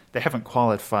Bears, they haven't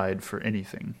qualified for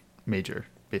anything major,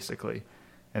 basically.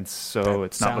 And so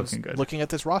it's not looking good. Looking at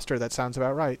this roster, that sounds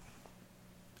about right.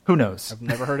 Who knows? I've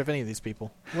never heard of any of these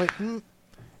people. Wait,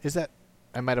 is that...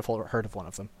 I might have heard of one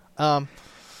of them.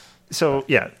 So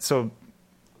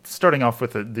starting off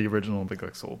with the original Big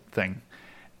Glixel thing,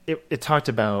 it talked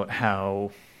about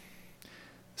how...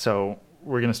 So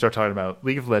we're going to start talking about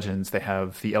League of Legends. They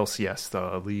have the LCS,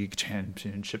 the League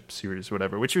Championship Series,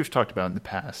 whatever, which we've talked about in the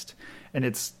past. And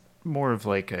it's more of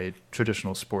like a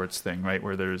traditional sports thing, right?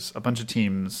 Where there's a bunch of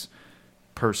teams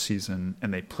per season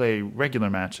and they play regular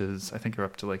matches. I think they're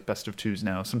up to like best of twos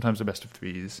now, sometimes a best of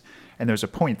threes. And there's a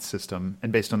point system.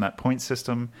 And based on that point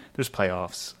system, there's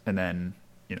playoffs and then,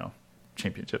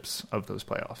 championships of those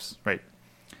playoffs, right?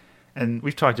 And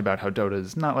we've talked about how Dota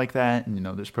is not like that. And,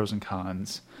 there's pros and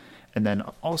cons. And then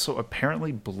also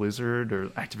apparently Blizzard or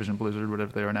Activision Blizzard,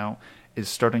 whatever they are now, is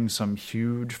starting some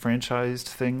huge franchised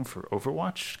thing for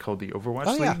Overwatch called the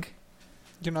Overwatch League.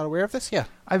 You're not aware of this? Yeah.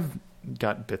 I've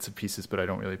got bits and pieces, but I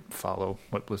don't really follow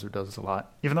what Blizzard does a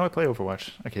lot, even though I play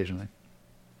Overwatch occasionally.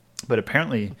 But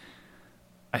apparently,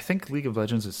 I think League of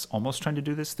Legends is almost trying to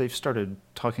do this. They've started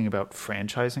talking about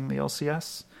franchising the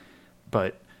LCS,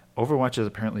 but Overwatch is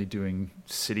apparently doing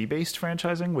city-based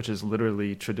franchising, which is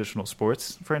literally traditional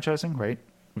sports franchising, right?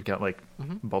 We've got like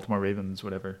Baltimore Ravens,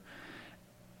 whatever.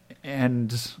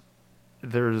 And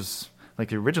there's like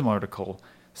the original article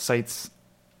cites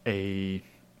a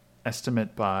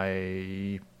estimate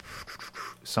by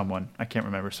someone, I can't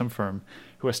remember, some firm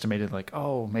who estimated like,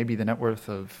 oh, maybe the net worth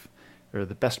of, or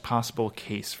the best possible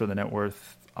case for the net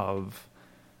worth of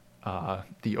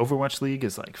the Overwatch League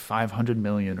is like 500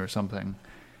 million or something.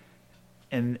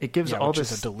 And it gives all which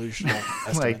this is a delusional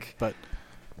estimate, like, but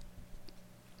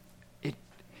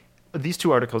these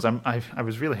two articles, I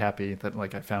was really happy that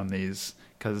like I found these,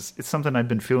 because it's something I've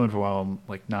been feeling for a while,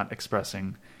 like not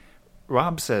expressing.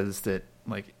 Rob says that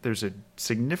like there's a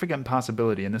significant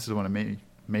possibility, and this is one of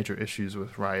major issues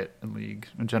with Riot and League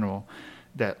in general,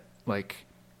 that like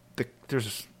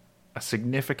there's a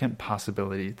significant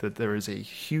possibility that there is a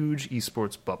huge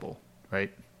esports bubble,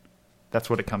 right? That's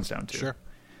what it comes down to. Sure.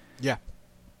 Yeah.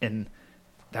 And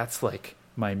that's like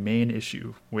my main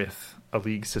issue with a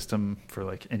league system for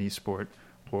like any sport,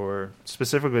 or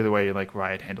specifically the way like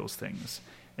Riot handles things,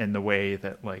 and the way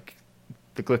that like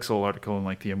the Glixel article and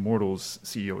like the Immortals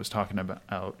CEO was talking about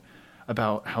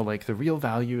how like the real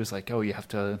value is like, oh, you have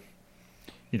to,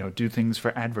 you know, do things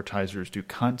for advertisers, do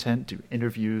content, do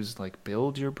interviews, like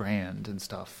build your brand and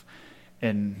stuff.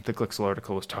 And the Glixel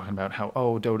article was talking about how,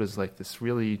 oh, Dota's like this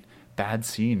really bad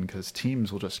scene because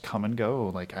teams will just come and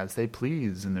go like as they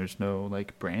please, and there's no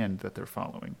like brand that they're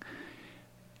following.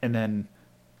 And then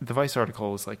the Vice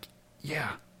article was like,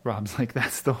 yeah, Rob's like,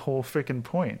 that's the whole freaking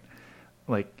point.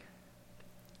 Like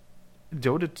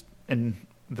Dota, and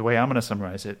the way I'm going to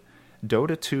summarize it,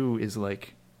 Dota 2 is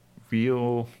like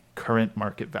real current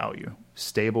market value,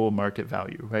 stable market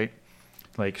value, right?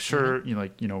 Like, sure, you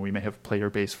know, we may have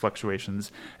player-based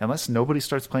fluctuations. Unless nobody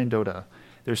starts playing Dota,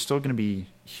 there's still going to be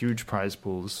huge prize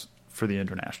pools for the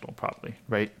international, probably,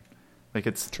 right? Like,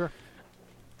 it's sure.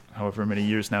 However many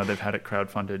years now they've had it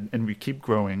crowdfunded, and we keep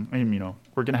growing. I mean, you know,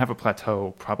 we're going to have a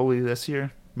plateau probably this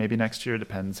year, maybe next year.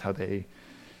 Depends how they,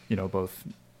 you know, both,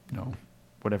 you know,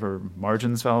 whatever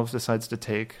margins Valve decides to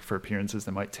take for appearances,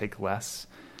 they might take less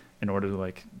in order to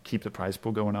like keep the prize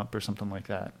pool going up or something like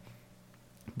that.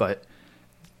 But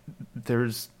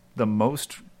there's the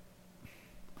most,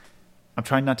 I'm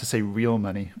trying not to say real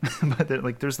money,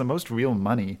 but there's the most real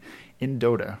money in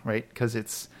Dota, right? Because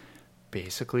it's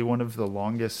basically one of the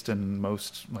longest and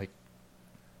most like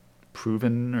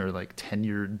proven or like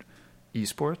tenured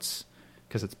esports,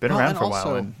 because it's been around for a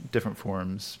while in different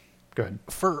forms. Go ahead.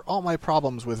 For all my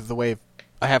problems with the way,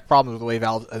 I have problems with the way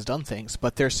Valve has done things,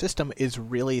 but their system is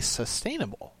really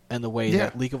sustainable in the way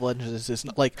that League of Legends is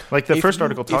not, like the first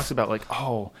article talks about like,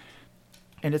 oh,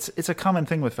 and it's a common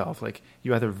thing with Valve, like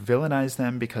you either villainize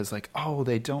them because like, oh,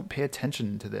 they don't pay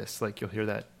attention to this, like you'll hear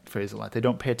that phrase a lot. They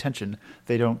don't pay attention,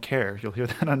 they don't care. You'll hear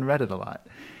that on Reddit a lot.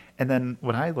 And then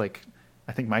when I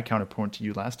think my counterpoint to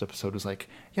you last episode was like,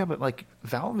 yeah, but like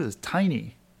Valve is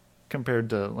tiny compared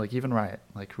to like even Riot,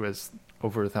 like who has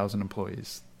over 1,000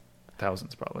 employees,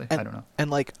 thousands probably. I don't know. And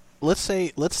like let's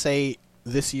say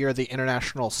this year the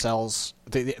international sells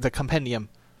the compendium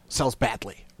sells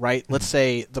badly, right? Mm-hmm. Let's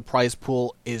say the prize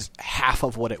pool is half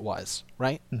of what it was,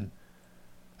 right? Mm-hmm.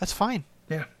 That's fine.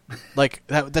 Yeah. Like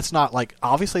that's not like,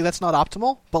 obviously that's not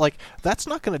optimal, but like that's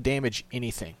not going to damage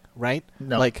anything, right?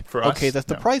 No. Like for us, okay, the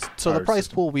price, so the prize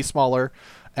pool will be smaller,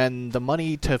 and the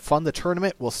money to fund the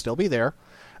tournament will still be there.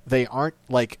 They aren't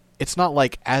like, it's not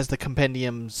like as the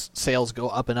compendium's sales go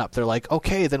up and up, they're like,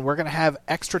 okay, then we're going to have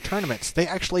extra tournaments. They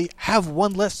actually have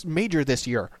one less major this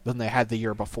year than they had the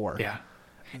year before. Yeah.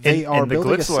 They are the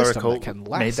building a Glixel system article that can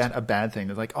last. made that a bad thing.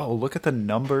 They're like, oh, look at the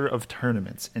number of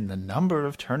tournaments, and the number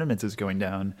of tournaments is going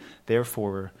down.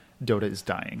 Therefore, Dota is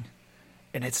dying.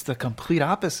 And it's the complete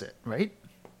opposite, right?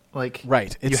 Like,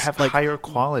 right. You have like higher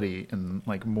quality and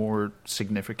like more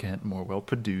significant, more well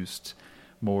produced,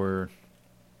 more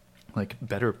like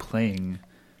better playing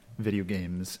video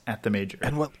games at the major.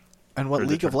 And what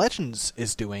League of Legends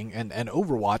is doing and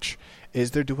Overwatch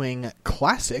is they're doing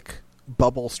classic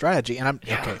bubble strategy. And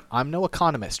I'm no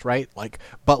economist, right?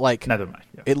 But neither am I.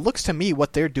 Yeah. It looks to me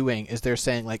what they're doing is they're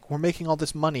saying like, we're making all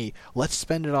this money, let's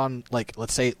spend it on like,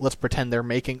 let's pretend they're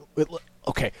making.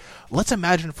 Okay, let's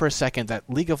imagine for a second that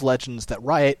League of Legends, that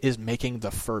Riot is making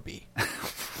the Furby.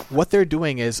 What they're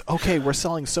doing is, okay, we're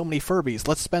selling so many Furbies,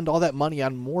 let's spend all that money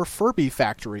on more Furby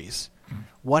factories.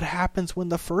 What happens when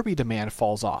the Furby demand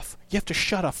falls off? You have to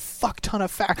shut a fuck ton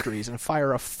of factories and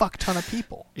fire a fuck ton of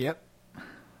people. Yep.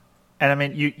 And I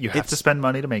mean, you have to spend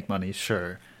money to make money,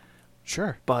 sure.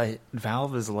 Sure. But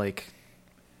Valve is like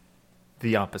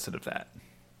the opposite of that.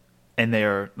 And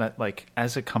they're like,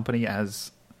 as a company,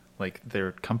 as like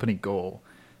their company goal,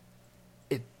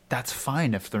 that's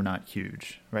fine if they're not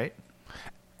huge, right?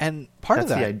 And part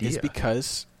That's of the that idea. is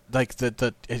because, like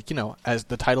the as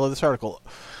the title of this article,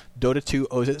 Dota 2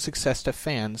 owes its success to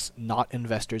fans, not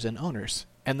investors and owners.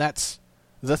 And that's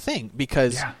the thing,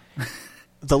 because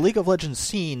the League of Legends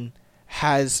scene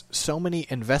has so many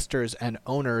investors and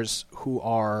owners who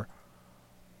are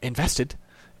invested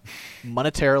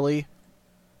monetarily,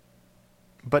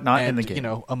 but not and, in the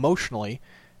game. Emotionally,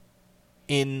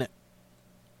 in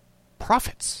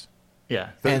profits.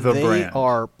 Yeah, and the they brand.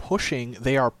 are pushing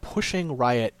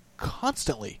Riot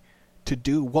constantly to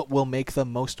do what will make the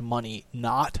most money,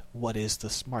 not what is the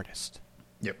smartest.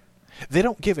 Yep. They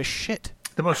don't give a shit.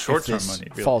 The most short-term if this money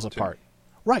really, falls too. apart.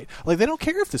 Right. Like, they don't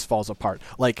care if this falls apart.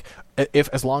 Like, if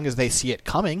as long as they see it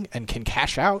coming and can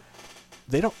cash out,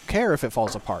 they don't care if it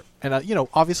falls apart. And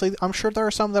obviously, I'm sure there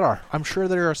are some that are. I'm sure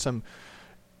there are some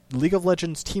League of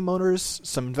Legends team owners,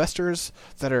 some investors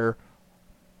that are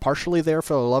partially there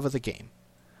for the love of the game.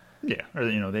 Yeah, or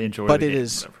they enjoy But the it game,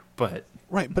 is whatever.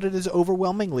 right, but it is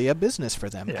overwhelmingly a business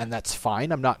for them, Yeah. and that's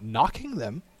fine. I'm not knocking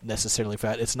them necessarily for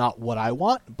that. It's not what I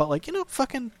want, but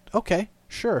fucking okay,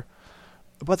 sure.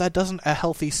 But that doesn't a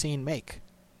healthy scene make.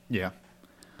 Yeah.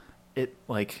 It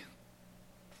like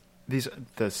this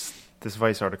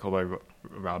Vice article by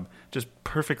Rob just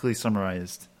perfectly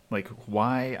summarized like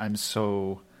why I'm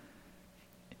so.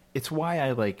 It's why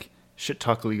I like shit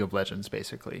talk League of Legends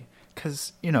basically,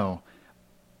 because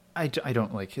I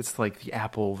don't like, it's like the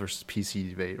Apple versus PC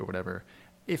debate or whatever.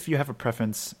 If you have a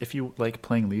preference, if you like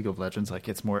playing League of Legends, like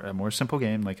it's a more simple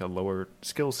game, like a lower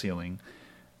skill ceiling,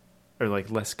 or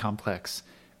like less complex,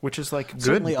 which is like good.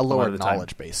 Certainly a lower lot of the time.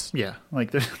 knowledge base. Yeah,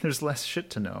 like there's less shit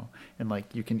to know, and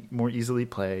like you can more easily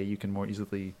play, you can more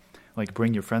easily like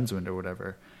bring your friends in or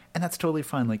whatever, and that's totally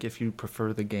fine. Like if you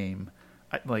prefer the game,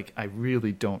 I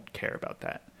really don't care about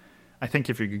that. I think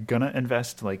if you're gonna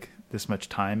invest like this much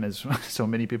time, as so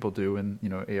many people do in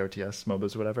ARTS,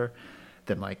 MOBAs, whatever,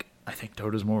 then like I think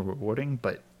Dota's more rewarding.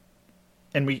 But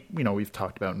and we've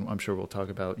talked about, and I'm sure we'll talk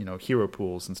about hero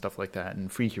pools and stuff like that,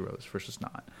 and free heroes versus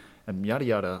not, and yada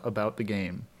yada about the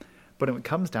game. But when it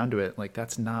comes down to it, like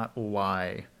that's not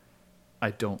why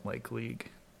I don't like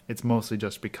League. It's mostly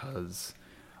just because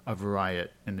of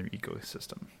Riot and their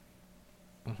ecosystem.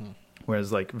 Mm-hmm.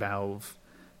 Whereas like Valve,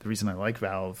 the reason I like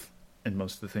Valve and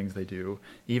most of the things they do,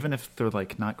 even if they're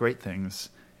like not great things,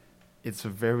 it's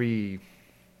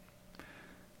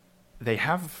they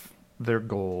have their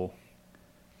goal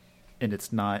and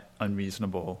it's not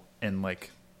unreasonable, and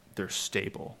like they're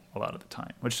stable a lot of the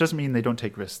time, which doesn't mean they don't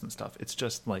take risks and stuff. It's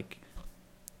just like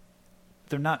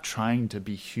they're not trying to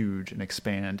be huge and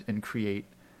expand and create,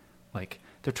 like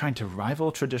they're trying to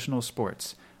rival traditional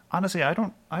sports. Honestly, I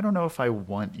don't know if I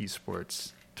want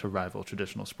esports to rival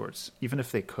traditional sports, even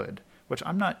if they could, which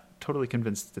I'm not totally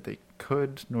convinced that they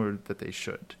could nor that they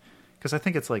should, because I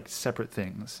think it's like separate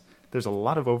things. There's a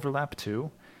lot of overlap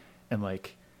too, and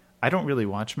like I don't really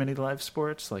watch many live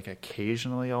sports. Like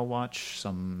occasionally I'll watch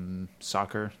some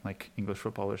soccer, like English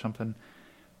football or something,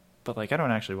 but like I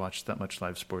don't actually watch that much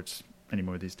live sports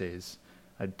anymore these days.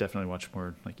 I definitely watch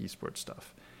more like esports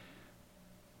stuff.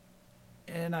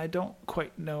 And I don't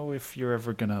quite know if you're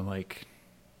ever gonna like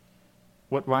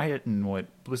what Riot and what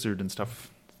Blizzard and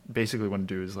stuff basically want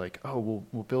to do is like, oh,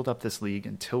 we'll build up this league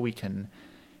until we can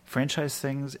franchise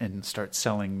things and start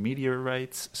selling media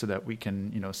rights so that we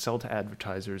can, sell to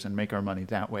advertisers and make our money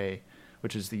that way,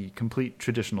 which is the complete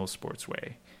traditional sports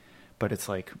way. But it's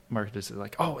like marketed as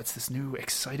like, oh, it's this new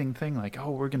exciting thing. Like,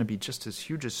 oh, we're going to be just as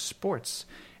huge as sports.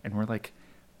 And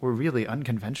we're really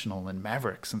unconventional and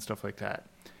mavericks and stuff like that.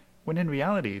 When in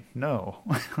reality, no.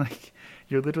 Like,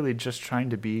 you're literally just trying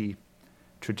to be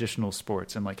traditional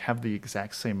sports and like have the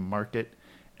exact same market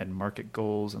and market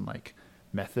goals and like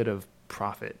method of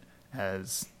profit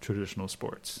as traditional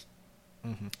sports.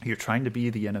 Mm-hmm. You're trying to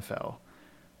be the NFL.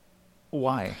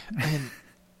 Why? And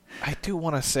I do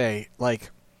want to say, like,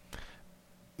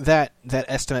 that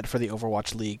estimate for the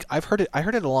Overwatch League, I heard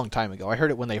it a long time ago. I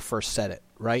heard it when they first said it,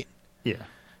 right? Yeah.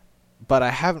 But I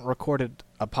haven't recorded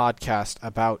a podcast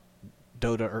about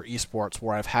Dota or esports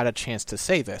where I've had a chance to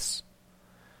say this.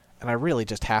 And I really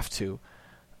just have to.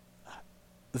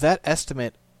 That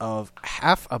estimate of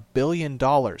 $500 million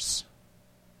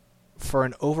for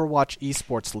an Overwatch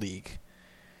esports league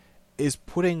is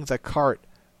putting the cart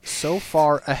so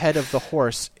far ahead of the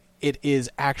horse it is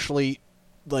actually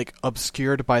like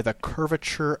obscured by the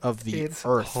curvature of the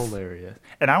Earth. It's hilarious.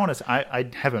 And I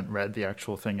haven't read the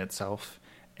actual thing itself,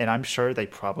 and I'm sure they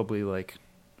probably like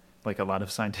a lot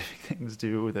of scientific things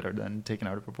do that are then taken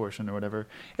out of proportion or whatever.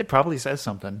 It probably says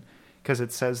something, because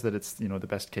it says that it's, the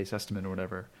best case estimate or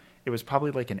whatever. It was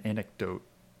probably like an anecdote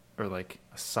or like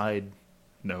a side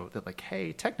note that like,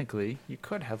 hey, technically you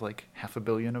could have like 500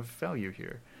 million of value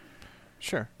here.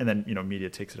 Sure. And then,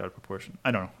 media takes it out of proportion. I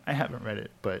don't know. I haven't read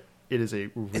it, but it is a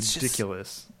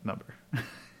ridiculous number.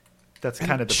 That's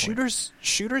kind of the point.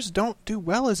 Shooters don't do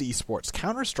well as esports.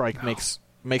 Counter-Strike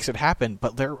makes it happen,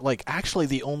 but they're like actually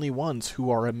the only ones who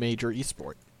are a major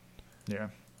esport. Yeah.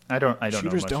 I don't know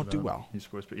Shooters much don't about do well.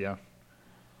 Esports, but yeah.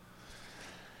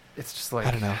 It's just like,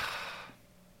 I don't know.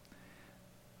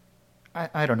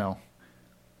 I don't know.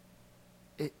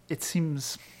 It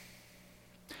seems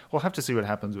we'll have to see what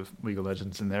happens with League of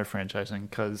Legends and their franchising,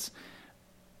 because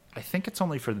I think it's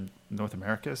only for the North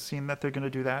America scene that they're going to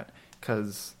do that,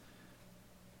 because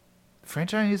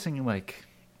franchising, like,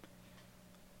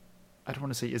 I don't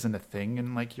want to say isn't a thing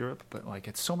in like Europe, but like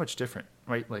it's so much different,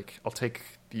 right? Like I'll take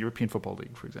the European Football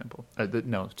League, for example.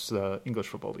 It's the English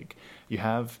Football League. You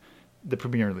have the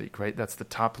Premier League, right? That's the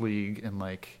top league, and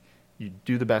like you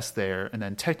do the best there. And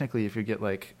then technically, if you get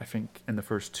like, I think in the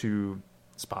first 2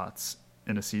 spots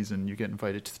in a season, you get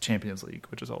invited to the Champions League,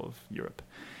 which is all of Europe.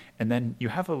 And then you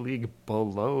have a league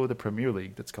below the Premier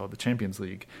League that's called the Champions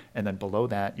League. And then below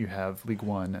that, you have League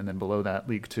One, and then below that,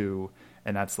 League Two.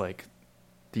 And that's like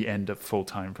the end of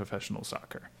full-time professional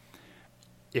soccer.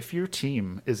 If your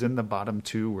team is in the bottom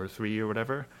 2 or 3 or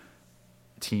whatever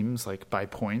teams, like by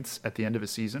points at the end of a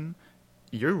season,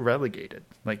 you're relegated.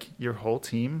 Like your whole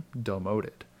team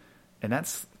demoted. And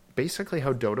that's basically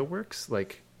how Dota works.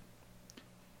 Like,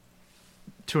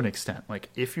 to an extent, like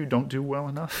if you don't do well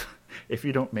enough, if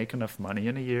you don't make enough money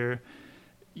in a year,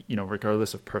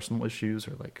 regardless of personal issues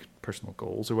or like personal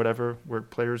goals or whatever, where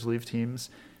players leave teams,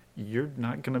 you're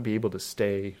not going to be able to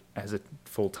stay as a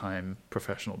full-time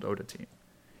professional Dota team.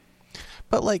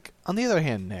 But like on the other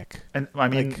hand, Nick, and I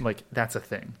mean, like that's a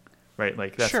thing, right?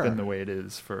 Like that's sure. been the way it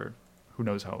is for who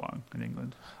knows how long in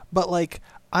England. But like,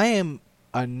 I am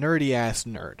a nerdy ass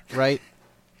nerd, right?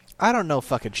 I don't know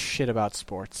fucking shit about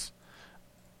sports.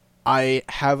 I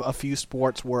have a few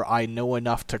sports where I know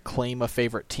enough to claim a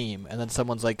favorite team, and then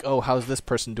someone's like, oh, how's this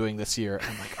person doing this year?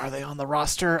 I'm like, are they on the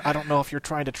roster? I don't know if you're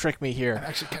trying to trick me here. I'm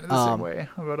actually kind of the same way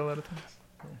about a lot of things.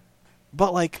 Yeah.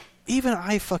 But like, even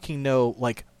I fucking know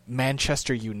like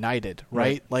Manchester United,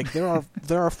 right? Like there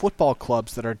are football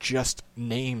clubs that are just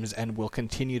names and will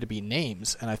continue to be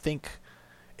names, and I think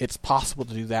it's possible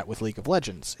to do that with League of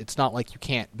Legends. It's not like you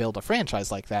can't build a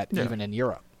franchise like that even in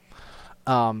Europe.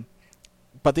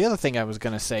 But the other thing I was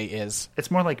going to say is,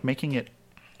 it's more like making it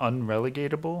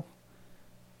unrelegatable,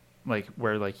 like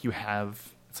where like you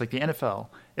have, it's like the NFL.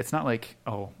 It's not like,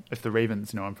 oh, if the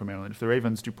Ravens, I'm from Maryland, if the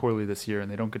Ravens do poorly this year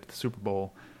and they don't get to the Super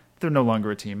Bowl, they're no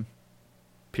longer a team,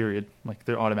 period. Like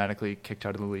they're automatically kicked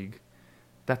out of the league.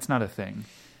 That's not a thing.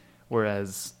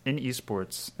 Whereas in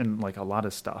esports and like a lot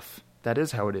of stuff, that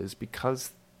is how it is,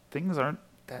 because things aren't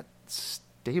that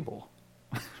stable.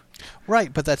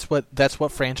 Right, but that's what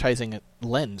franchising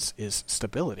lends, is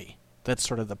stability. That's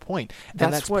sort of the point,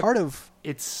 and that's part of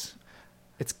it's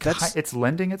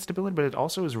lending it stability, but it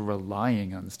also is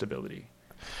relying on stability.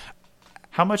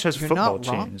 How much has football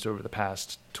changed over the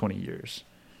past 20 years?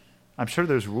 I'm sure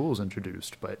there's rules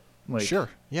introduced, but like, sure,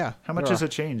 yeah. How much has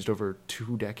it changed over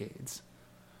 2 decades?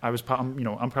 I'm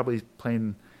probably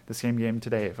playing the same game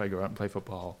today if I go out and play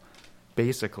football.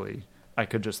 Basically, I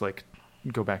could just like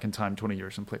go back in time 20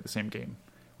 years and play the same game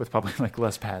with probably like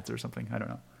less pads or something. I don't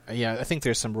know. Yeah, I think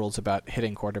there's some rules about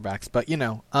hitting quarterbacks, but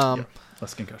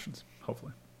less concussions,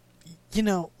 hopefully.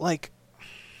 Like,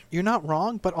 you're not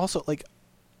wrong, but also like,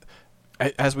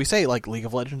 as we say, like League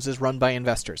of Legends is run by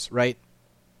investors, right?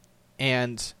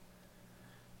 And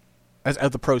as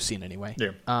the pro scene anyway.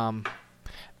 Yeah.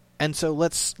 And so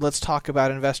let's talk about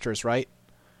investors, right?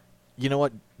 You know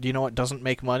what? Do you know what doesn't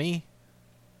make money?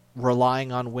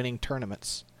 Relying on winning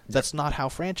tournaments. That's not how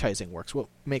franchising works. What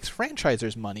makes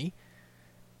franchisers money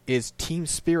is team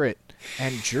spirit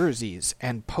and jerseys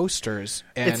and posters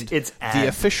and it's the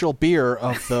official beer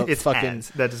of the it's fucking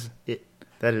ads. That is it.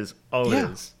 That is all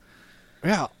it is.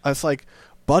 Yeah, it's like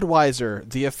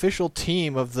Budweiser, the official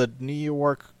team of the New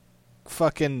York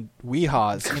fucking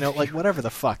Weehaws, like whatever the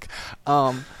fuck.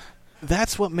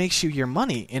 That's what makes you your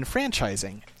money in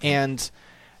franchising, and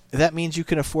that means you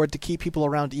can afford to keep people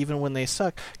around even when they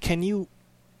suck. Can you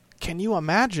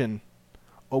imagine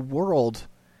a world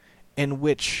in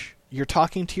which you're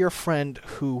talking to your friend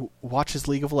who watches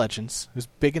League of Legends, who's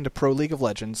big into Pro League of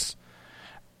Legends,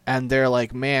 and they're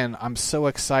like, man, I'm so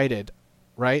excited,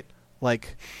 right?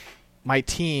 Like, my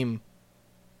team,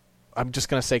 I'm just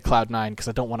going to say Cloud9 because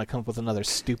I don't want to come up with another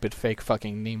stupid fake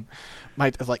fucking name.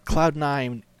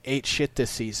 Cloud9 ate shit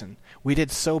this season. We did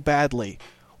so badly.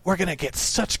 We're going to get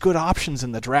such good options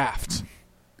in the draft.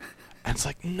 And it's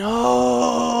like,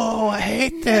 no, I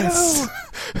hate this.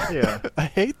 No. Yeah. I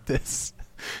hate this.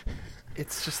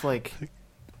 It's just like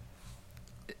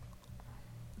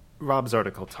Rob's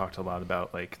article talked a lot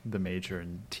about like the major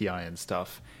and TI and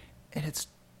stuff, and it's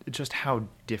just how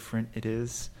different it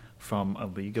is from a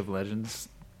League of Legends,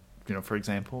 for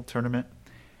example, tournament.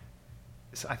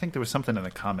 So I think there was something in the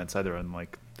comments, either on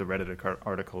like the Reddit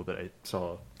article that I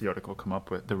saw the article come up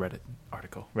with, the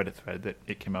Reddit thread that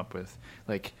it came up with.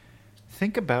 Like,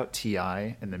 think about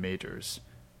TI and the majors.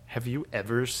 Have you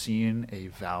ever seen a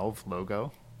Valve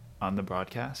logo on the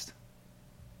broadcast?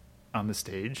 On the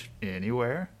stage?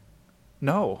 Anywhere?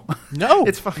 No. No.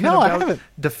 It's fucking I about haven't.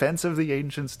 Defense of the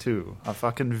Ancients 2, a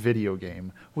fucking video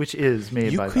game, which is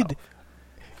made by Valve.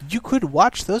 You could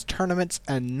watch those tournaments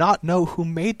and not know who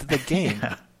made the game.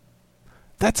 Yeah.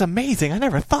 That's amazing. I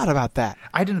never thought about that.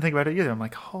 I didn't think about it either. I'm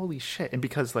like, holy shit. And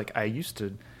because like I used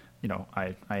to,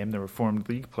 I am the reformed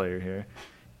League player here.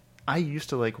 I used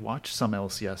to like watch some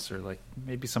LCS or like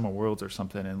maybe some Worlds or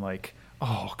something, and like,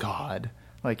 oh god,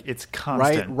 like it's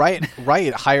constant.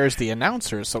 Riot hires the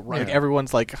announcers, so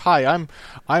everyone's like, "Hi,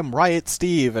 I'm Riot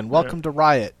Steve, and welcome to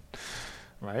Riot."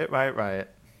 Riot, Riot.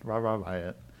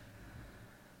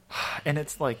 And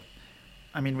it's like,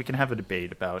 I mean, we can have a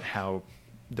debate about how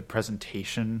the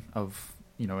presentation of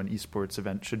an esports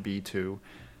event should be too,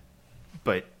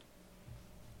 but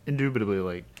indubitably,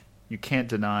 like, you can't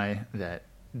deny that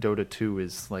Dota 2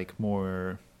 is like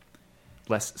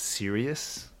less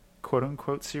serious, quote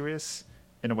unquote serious,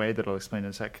 in a way that I'll explain in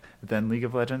a sec, than League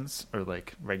of Legends or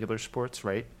like regular sports,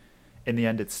 right? In the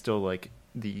end, it's still like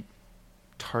the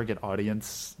target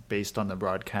audience based on the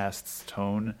broadcast's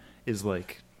tone is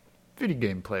like video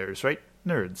game players, right?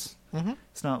 Nerds. Mm-hmm.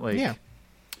 It's not like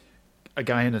a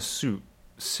guy in a suit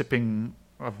sipping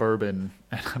a bourbon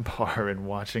at a bar and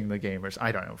watching the gamers.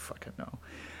 I don't fucking know.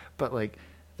 But like,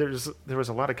 there was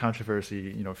a lot of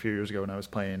controversy, a few years ago when I was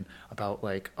playing about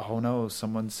like, oh no,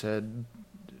 someone said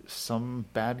some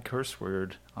bad curse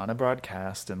word on a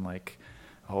broadcast, and like,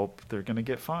 hope they're gonna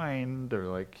get fined, or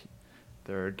like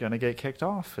they're gonna get kicked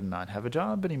off and not have a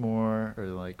job anymore, or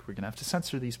like we're gonna have to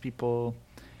censor these people,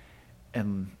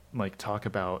 and like talk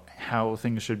about how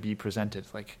things should be presented.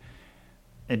 Like,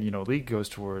 and League goes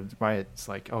towards Riot. It's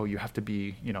like, oh, you have to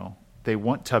be, they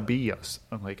want to be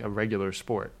like a regular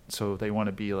sport, so they want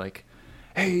to be like,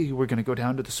 hey, we're gonna go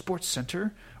down to the sports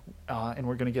center, and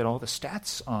we're gonna get all the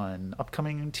stats on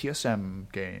upcoming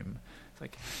TSM game. It's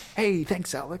like, hey,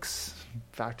 thanks, Alex.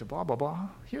 Back to blah blah blah.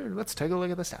 Here, let's take a look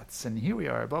at the stats, and here we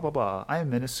are. Blah blah blah.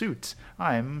 I'm in a suit.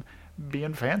 I'm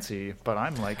being fancy, but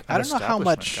I'm like an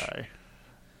establishment guy.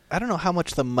 I don't know how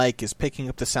much the mic is picking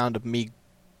up the sound of me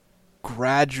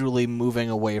gradually moving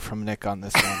away from Nick on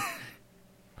this one.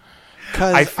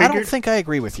 Because I don't think I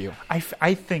agree with you. I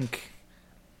think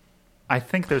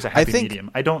there's a happy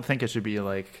medium. I don't think it should be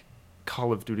like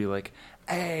Call of Duty, like,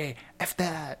 hey, F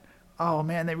that. Oh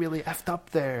man, they really effed up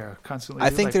there. Constantly. I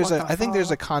think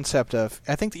there's a concept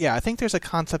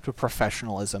of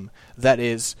professionalism that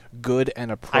is good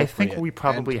and appropriate. I think we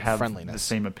probably have friendliness. The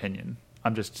same opinion.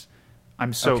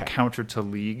 I'm so counter to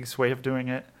League's way of doing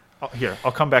it. Here,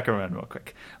 I'll come back around real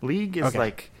quick. League is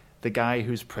like the guy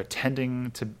who's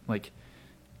pretending to, like,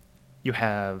 you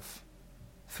have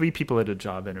 3 people at a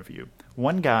job interview.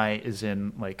 One guy is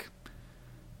in like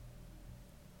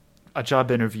a job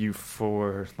interview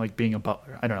for like being a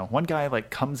butler. I don't know. One guy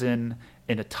like comes in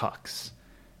a tux.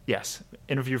 Yes,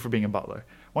 interview for being a butler.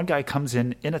 One guy comes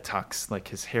in a tux, like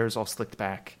his hair's all slicked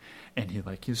back, and he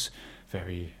like is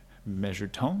very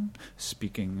measured tone,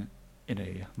 speaking in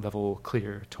a level,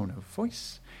 clear tone of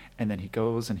voice. And then he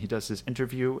goes and he does his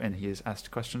interview, and he is asked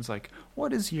questions like,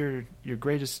 what is your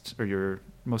greatest or your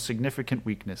most significant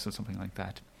weakness, or something like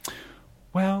that?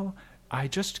 Well, I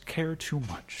just care too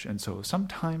much, and so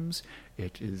sometimes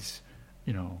it is,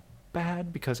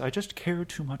 bad because I just care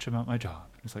too much about my job.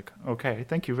 It's like, okay,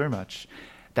 thank you very much.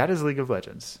 That is League of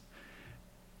Legends.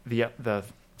 The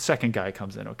second guy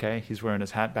comes in, okay? He's wearing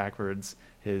his hat backwards,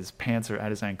 his pants are at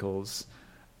his ankles,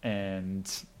 and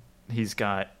he's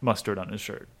got mustard on his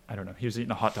shirt. I don't know. He was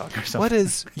eating a hot dog or something. What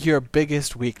is your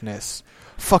biggest weakness?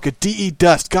 Fucking DE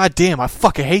dust. God damn, I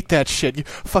fucking hate that shit. You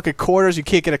fucking corners, you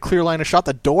can't get a clear line of shot.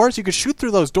 The doors, you can shoot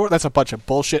through those doors. That's a bunch of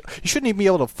bullshit. You shouldn't even be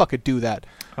able to fucking do that.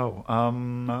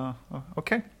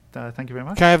 Okay. Thank you very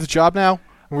much. Can I have the job now?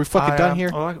 Are we fucking done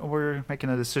here? Well, we're making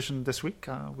a decision this week.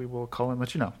 We will call and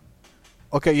let you know.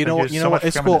 Okay, you know Thank what? you You so know what? much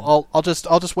It's for coming cool.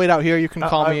 I'll just wait out here. You can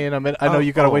call me in a minute. I know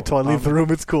you gotta wait till I leave the room.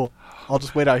 It's cool. I'll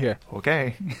just wait out here.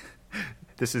 Okay.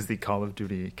 This is the Call of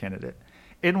Duty candidate.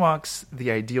 In walks the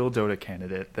ideal Dota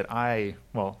candidate the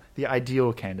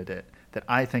ideal candidate that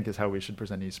I think is how we should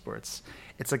present esports.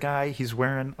 It's a guy, he's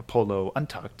wearing a polo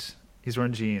untucked. He's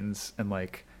wearing jeans and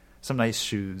like some nice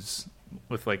shoes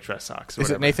with like dress socks. Or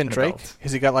is it Nathan Drake?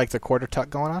 Has he got like the quarter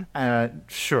tuck going on?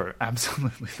 Sure,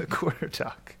 absolutely, the quarter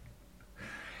tuck.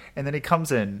 And then he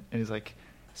comes in and he's like,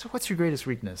 "So what's your greatest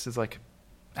weakness?" It's like,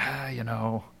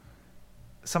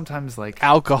 sometimes like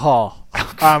alcohol.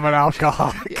 I'm an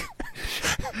alcoholic.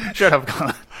 Shut up,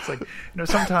 Colin. It's like,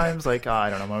 sometimes like, I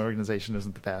don't know, my organization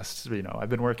isn't the best. I've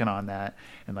been working on that,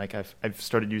 and like I've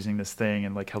started using this thing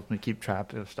and like helped me keep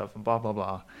track of stuff and blah blah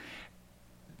blah.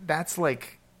 That's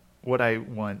like what I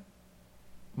want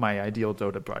my ideal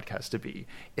Dota broadcast to be.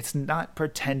 It's not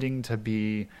pretending to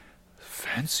be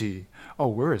fancy. Oh,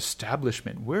 we're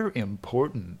establishment. We're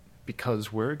important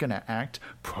because we're gonna act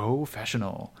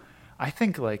professional. I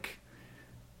think like,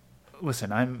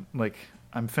 listen,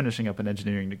 I'm finishing up an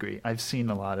engineering degree. I've seen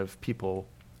a lot of people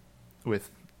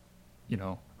with,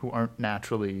 who aren't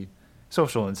naturally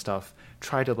social and stuff,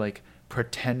 try to like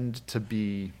pretend to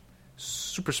be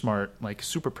super smart, like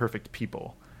super perfect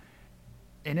people.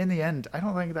 And in the end, I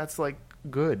don't think that's like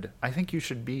good. I think you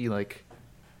should be like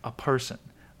a person.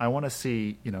 I want to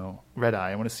see, Red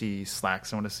Eye. I want to see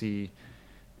Slacks. I want to see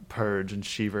Purge and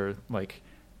Shiver, like,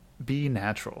 be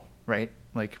natural, right?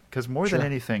 Like, because more than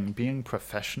anything, being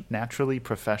naturally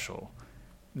professional,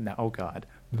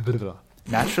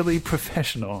 naturally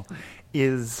professional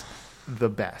is the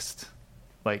best.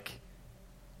 Like,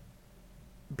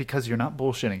 because you're not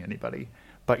bullshitting anybody,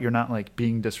 but you're not like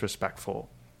being disrespectful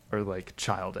or like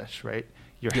childish, right?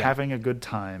 You're having a good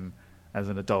time as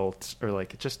an adult, or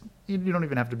like just, you don't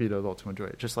even have to be an adult to enjoy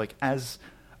it. Just like as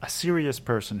a serious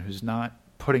person who's not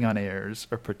putting on airs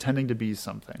or pretending to be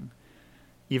something.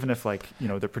 Even if like,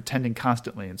 they're pretending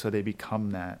constantly and so they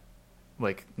become that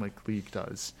like League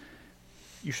does.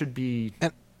 You should be,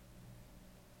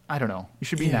 I don't know, you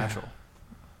should be natural.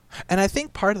 And I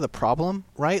think part of the problem,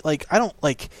 right? Like, I don't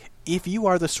like, if you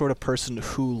are the sort of person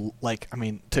who like, I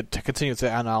mean, to continue with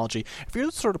the analogy, if you're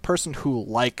the sort of person who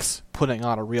likes putting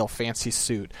on a real fancy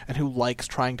suit and who likes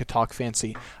trying to talk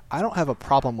fancy, I don't have a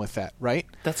problem with that, right?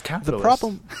 That's capitalist.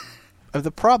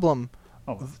 The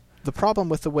problem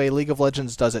with the way League of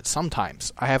Legends does it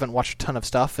sometimes, I haven't watched a ton of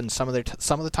stuff, and some of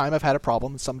the time I've had a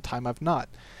problem, and some time I've not.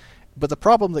 But the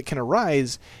problem that can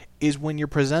arise is when you're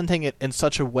presenting it in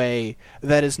such a way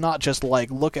that is not just like,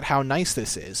 look at how nice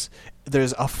this is.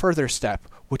 There's a further step,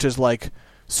 which is like,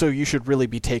 so you should really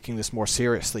be taking this more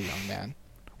seriously, young man.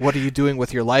 What are you doing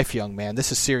with your life, young man?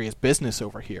 This is serious business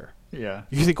over here. Yeah.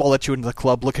 You think I'll let you into the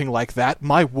club looking like that?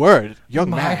 My word, young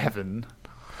man. My heaven.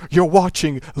 You're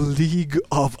watching League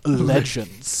of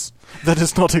Legends. That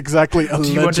is not exactly a legendary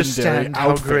outfit. Do you understand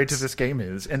how great this game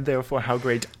is, and therefore how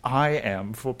great I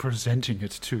am for presenting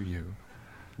it to you?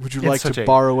 Would you like to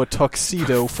borrow a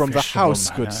tuxedo from the house,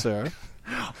 good sir?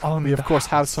 We, of course,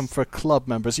 have some for club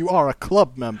members. You are a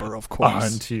club member, of course.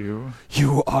 Aren't you?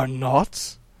 You are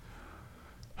not?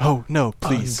 Oh, no,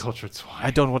 please. Uncultured swine. I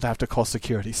don't want to have to call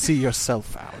security. See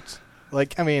yourself out.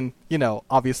 Like, I mean,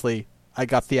 obviously, I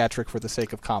got theatric for the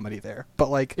sake of comedy there. But,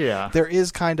 like, there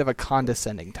is kind of a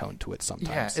condescending tone to it sometimes.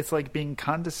 Yeah, it's like being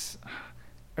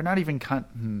or not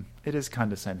even it is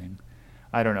condescending.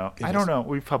 I don't know. I don't know.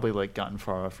 We've probably, like, gotten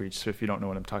far off reach, so if you don't know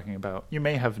what I'm talking about, you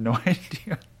may have no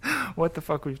idea what the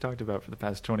fuck we've talked about for the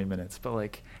past 20 minutes. But,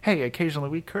 like, hey, occasionally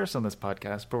we curse on this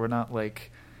podcast, but we're not,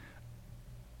 like,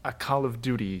 a Call of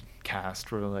Duty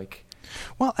cast. We're, like...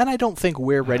 Well, and I don't think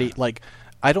we're ready, like,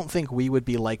 I don't think we would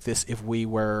be like this if we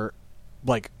were...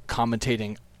 like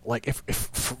commentating, like if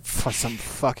for some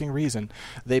fucking reason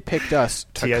they picked us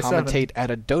to commentate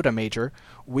at a Dota major,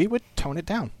 we would tone it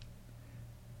down.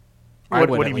 What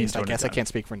do you mean? I guess I can't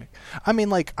speak for Nick. I mean,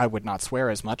 like, I would not swear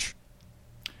as much.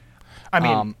 I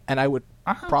mean, and I would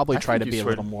probably try to be a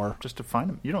little more just to find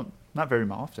them. You don't, not very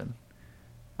often.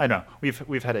 I know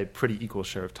we've had a pretty equal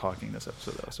share of talking this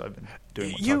episode though, so I've been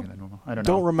doing more talking than normal. I don't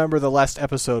know. Don't remember the last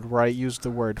episode where I used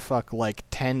the word "fuck" like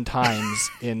 10 times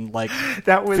in like 15 seconds.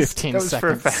 That was for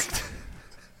effect.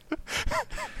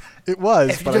 It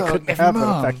was, but I couldn't have an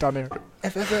effect on there.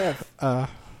 FFF.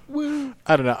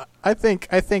 I don't know. I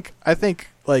think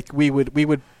like we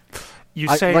would You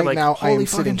say right like, now, I holy am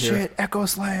sitting fucking here. shit, Echo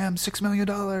Slam, $6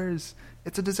 million.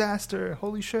 It's a disaster.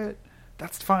 Holy shit.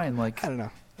 That's fine. Like, I don't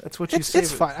know. that's what you say.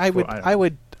 It's fine.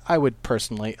 I would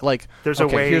personally like. There's a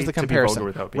way here's the to be comparison. vulgar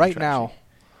without being right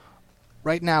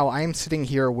trashy. now, I'm sitting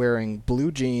here wearing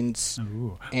blue jeans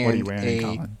Ooh, and what are you wearing, a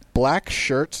Colin? black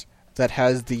shirt that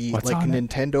has the What's on it?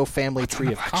 Nintendo family What's on tree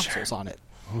the of black consoles shirt? on it.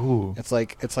 Ooh. It's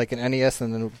like an NES,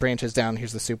 and then it branches down.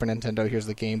 Here's the Super Nintendo. Here's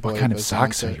the Game Boy. What kind of goes down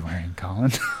socks to- are you wearing,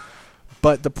 Colin?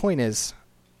 But the point is,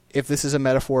 if this is a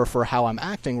metaphor for how I'm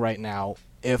acting right now,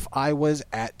 if I was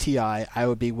at TI, I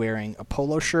would be wearing a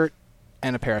polo shirt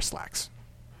and a pair of slacks.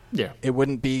 Yeah. It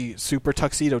wouldn't be super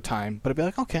tuxedo time, but I'd be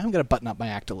like, okay, I'm going to button up my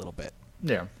act a little bit.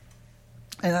 Yeah.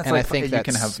 And that's And like, I think you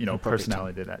can that's have, you know, appropriate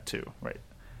personality to that too, right?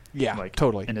 Yeah, Like,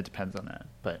 totally. And it depends on that.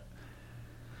 But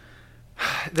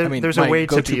I mean, there's a my way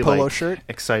to go-to be polo like shirt-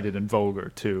 excited and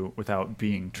vulgar too without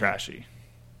being trashy.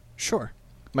 Sure.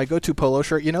 My go-to polo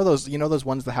shirt, you know those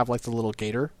ones that have like the little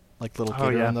gator, like little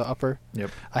gator yeah. on the upper?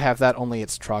 Yep. I have that, only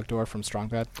it's Trogdor from Strong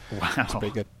Bad. Wow. It's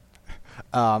pretty good.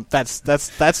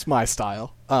 That's my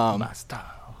style. My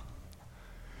style.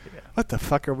 Yeah. What the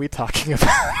fuck are we talking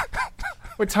about?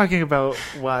 We're talking about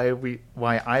why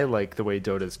I like the way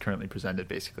Dota is currently presented.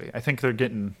 Basically, I think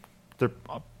they're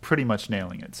pretty much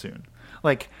nailing it soon.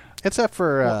 Like, except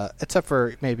for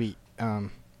maybe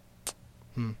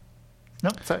no,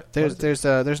 sorry, there's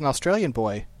an Australian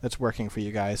boy that's working for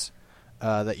you guys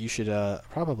that you should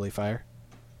probably fire.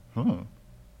 Oh.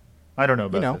 I don't know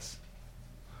about this.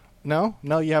 No,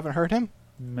 you haven't heard him?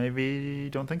 Maybe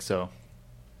don't think so.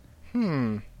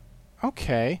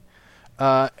 Okay.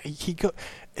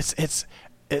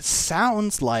 It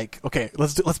sounds like, okay,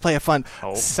 let's play a fun.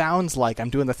 Oh. Sounds like, I'm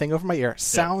doing the thing over my ear.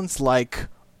 Sounds like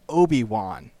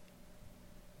Obi-Wan.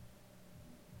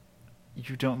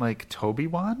 You don't like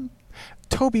Toby-Wan?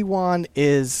 Toby-Wan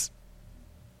is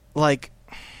like,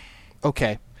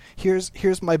 okay,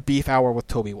 here's my beef hour with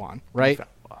Toby-Wan, right?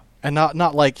 And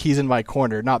not like he's in my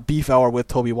corner, not beef hour with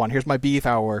Toby-Wan. Here's my beef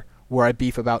hour where I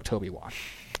beef about Toby-Wan.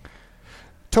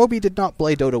 Toby did not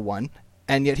play Dota 1,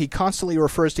 and yet he constantly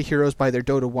refers to heroes by their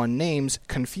Dota 1 names,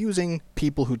 confusing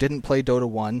people who didn't play Dota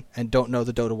 1 and don't know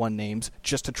the Dota 1 names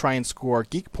just to try and score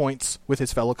geek points with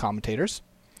his fellow commentators.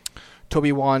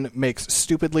 Toby-Wan makes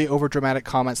stupidly overdramatic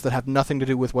comments that have nothing to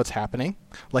do with what's happening,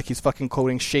 like he's fucking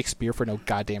quoting Shakespeare for no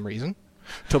goddamn reason.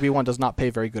 Toby-Wan does not pay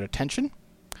very good attention.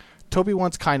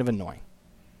 Toby-Wan's kind of annoying.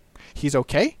 He's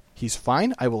okay. He's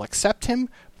fine. I will accept him,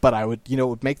 but I would, it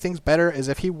would make things better as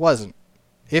if he wasn't.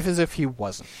 As if he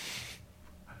wasn't.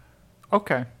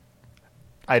 Okay.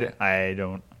 I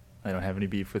don't have any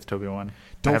beef with Toby-Wan.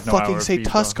 Don't fucking say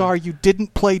Tuskar, you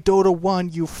didn't play Dota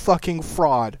 1, you fucking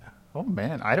fraud. Oh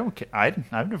man, I don't care. I've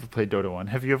never played Dota 1.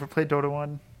 Have you ever played Dota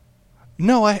 1?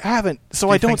 No, I haven't. So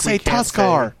I don't say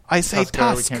Tuskar. I say Tuskar,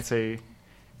 Tusk. We can't say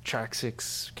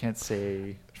Traxix, can't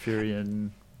say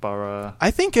Furion, Bara.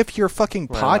 I think if you're fucking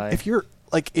if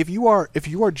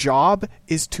your job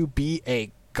is to be a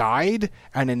guide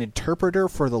and an interpreter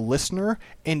for the listener,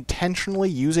 intentionally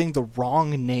using the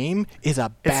wrong name is a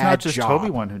bad job. It's not just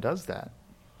Toby-Wan who does that.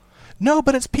 No,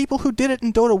 but it's people who did it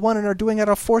in Dota 1 and are doing it out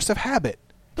of force of habit.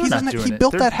 He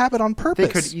built that habit on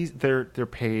purpose. They're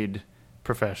paid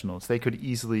professionals. They could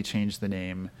easily change the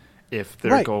name if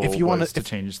their goal was to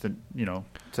change the,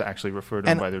 to actually refer to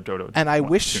them by their Dota. And I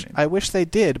wish they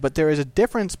did, but there is a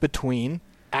difference between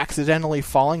accidentally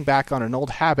falling back on an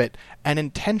old habit and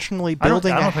intentionally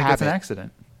building a habit. I don't think it's an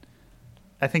accident.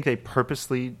 I think they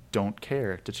purposely don't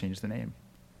care to change the name.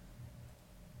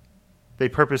 They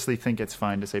purposely think it's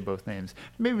fine to say both names.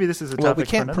 Maybe this is a topic for another day. Well,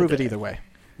 we can't prove it either way.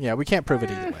 Yeah, we can't prove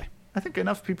it either way. I think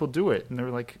enough people do it, and there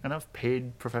are like enough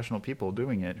paid professional people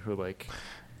doing it who are like,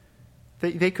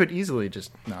 they could easily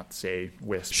just not say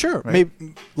Wisp. Sure, right?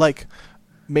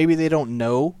 maybe they don't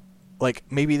know,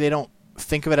 maybe they don't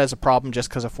think of it as a problem just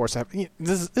because of force.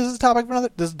 This is a topic for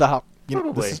another. This is a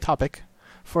topic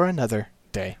for another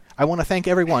day. I want to thank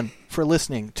everyone for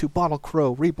listening to Bottle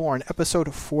Crow Reborn,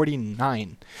 episode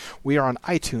 49. We are on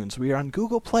iTunes, we are on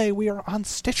Google Play, we are on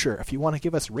Stitcher. If you want to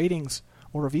give us ratings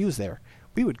or reviews there,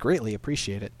 we would greatly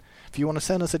appreciate it. If you want to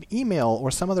send us an email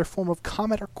or some other form of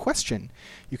comment or question,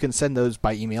 you can send those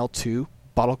by email to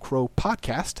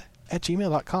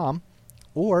bottlecrowpodcast@gmail.com,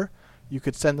 or you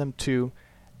could send them to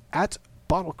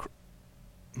 @bottlecrow.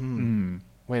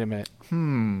 Wait a minute.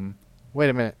 Wait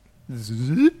a minute.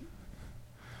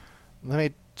 Let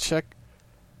me check.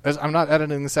 I'm not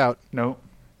editing this out. No,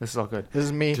 this is all good. This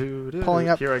is me pulling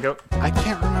up. Here I go. I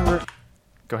can't remember.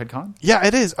 Go ahead, Con. Yeah,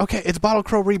 it is. Okay, it's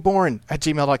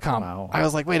bottlecrowreborn@gmail.com. Wow. I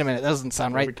was like, wait a minute, that doesn't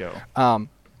sound right. There we go.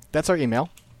 That's our email.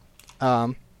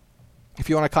 If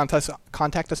you want to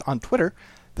contact us on Twitter,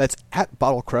 that's at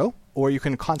BottleCrow, or you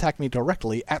can contact me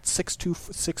directly at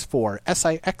 6264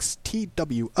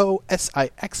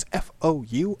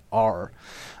 SIXTWOSIXFOUR.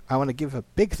 I want to give a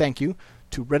big thank you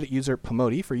to Reddit user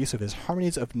Pomodi for use of his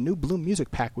Harmonies of New Bloom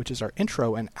music pack, which is our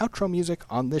intro and outro music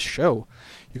on this show.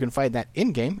 You can find that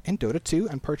in-game in Dota 2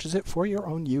 and purchase it for your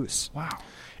own use. Wow.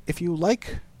 If you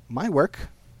like my work,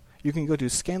 you can go to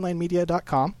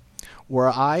scanlinemedia.com, where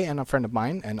I and a friend of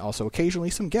mine, and also occasionally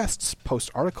some guests,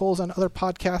 post articles and other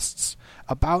podcasts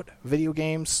about video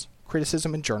games,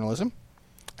 criticism, and journalism.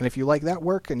 And if you like that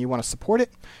work and you want to support it,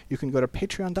 you can go to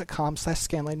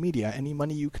patreon.com/scanlinemedia. Any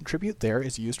money you contribute there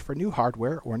is used for new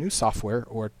hardware or new software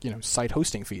or, site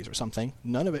hosting fees or something.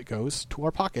 None of it goes to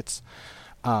our pockets.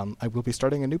 I will be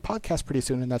starting a new podcast pretty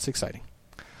soon, and that's exciting.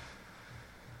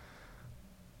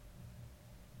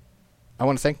 I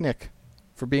want to thank Nick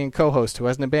for being co-host who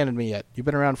hasn't abandoned me yet. You've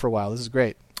been around for a while. This is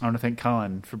great. I want to thank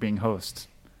Colin for being host.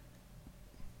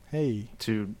 Hey.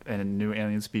 To a new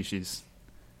alien species.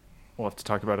 We'll have to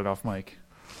talk about it off mic.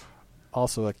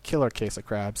 Also a killer case of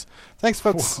crabs. Thanks,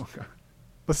 folks. Whoa.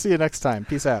 We'll see you next time.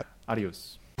 Peace out.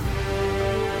 Adios.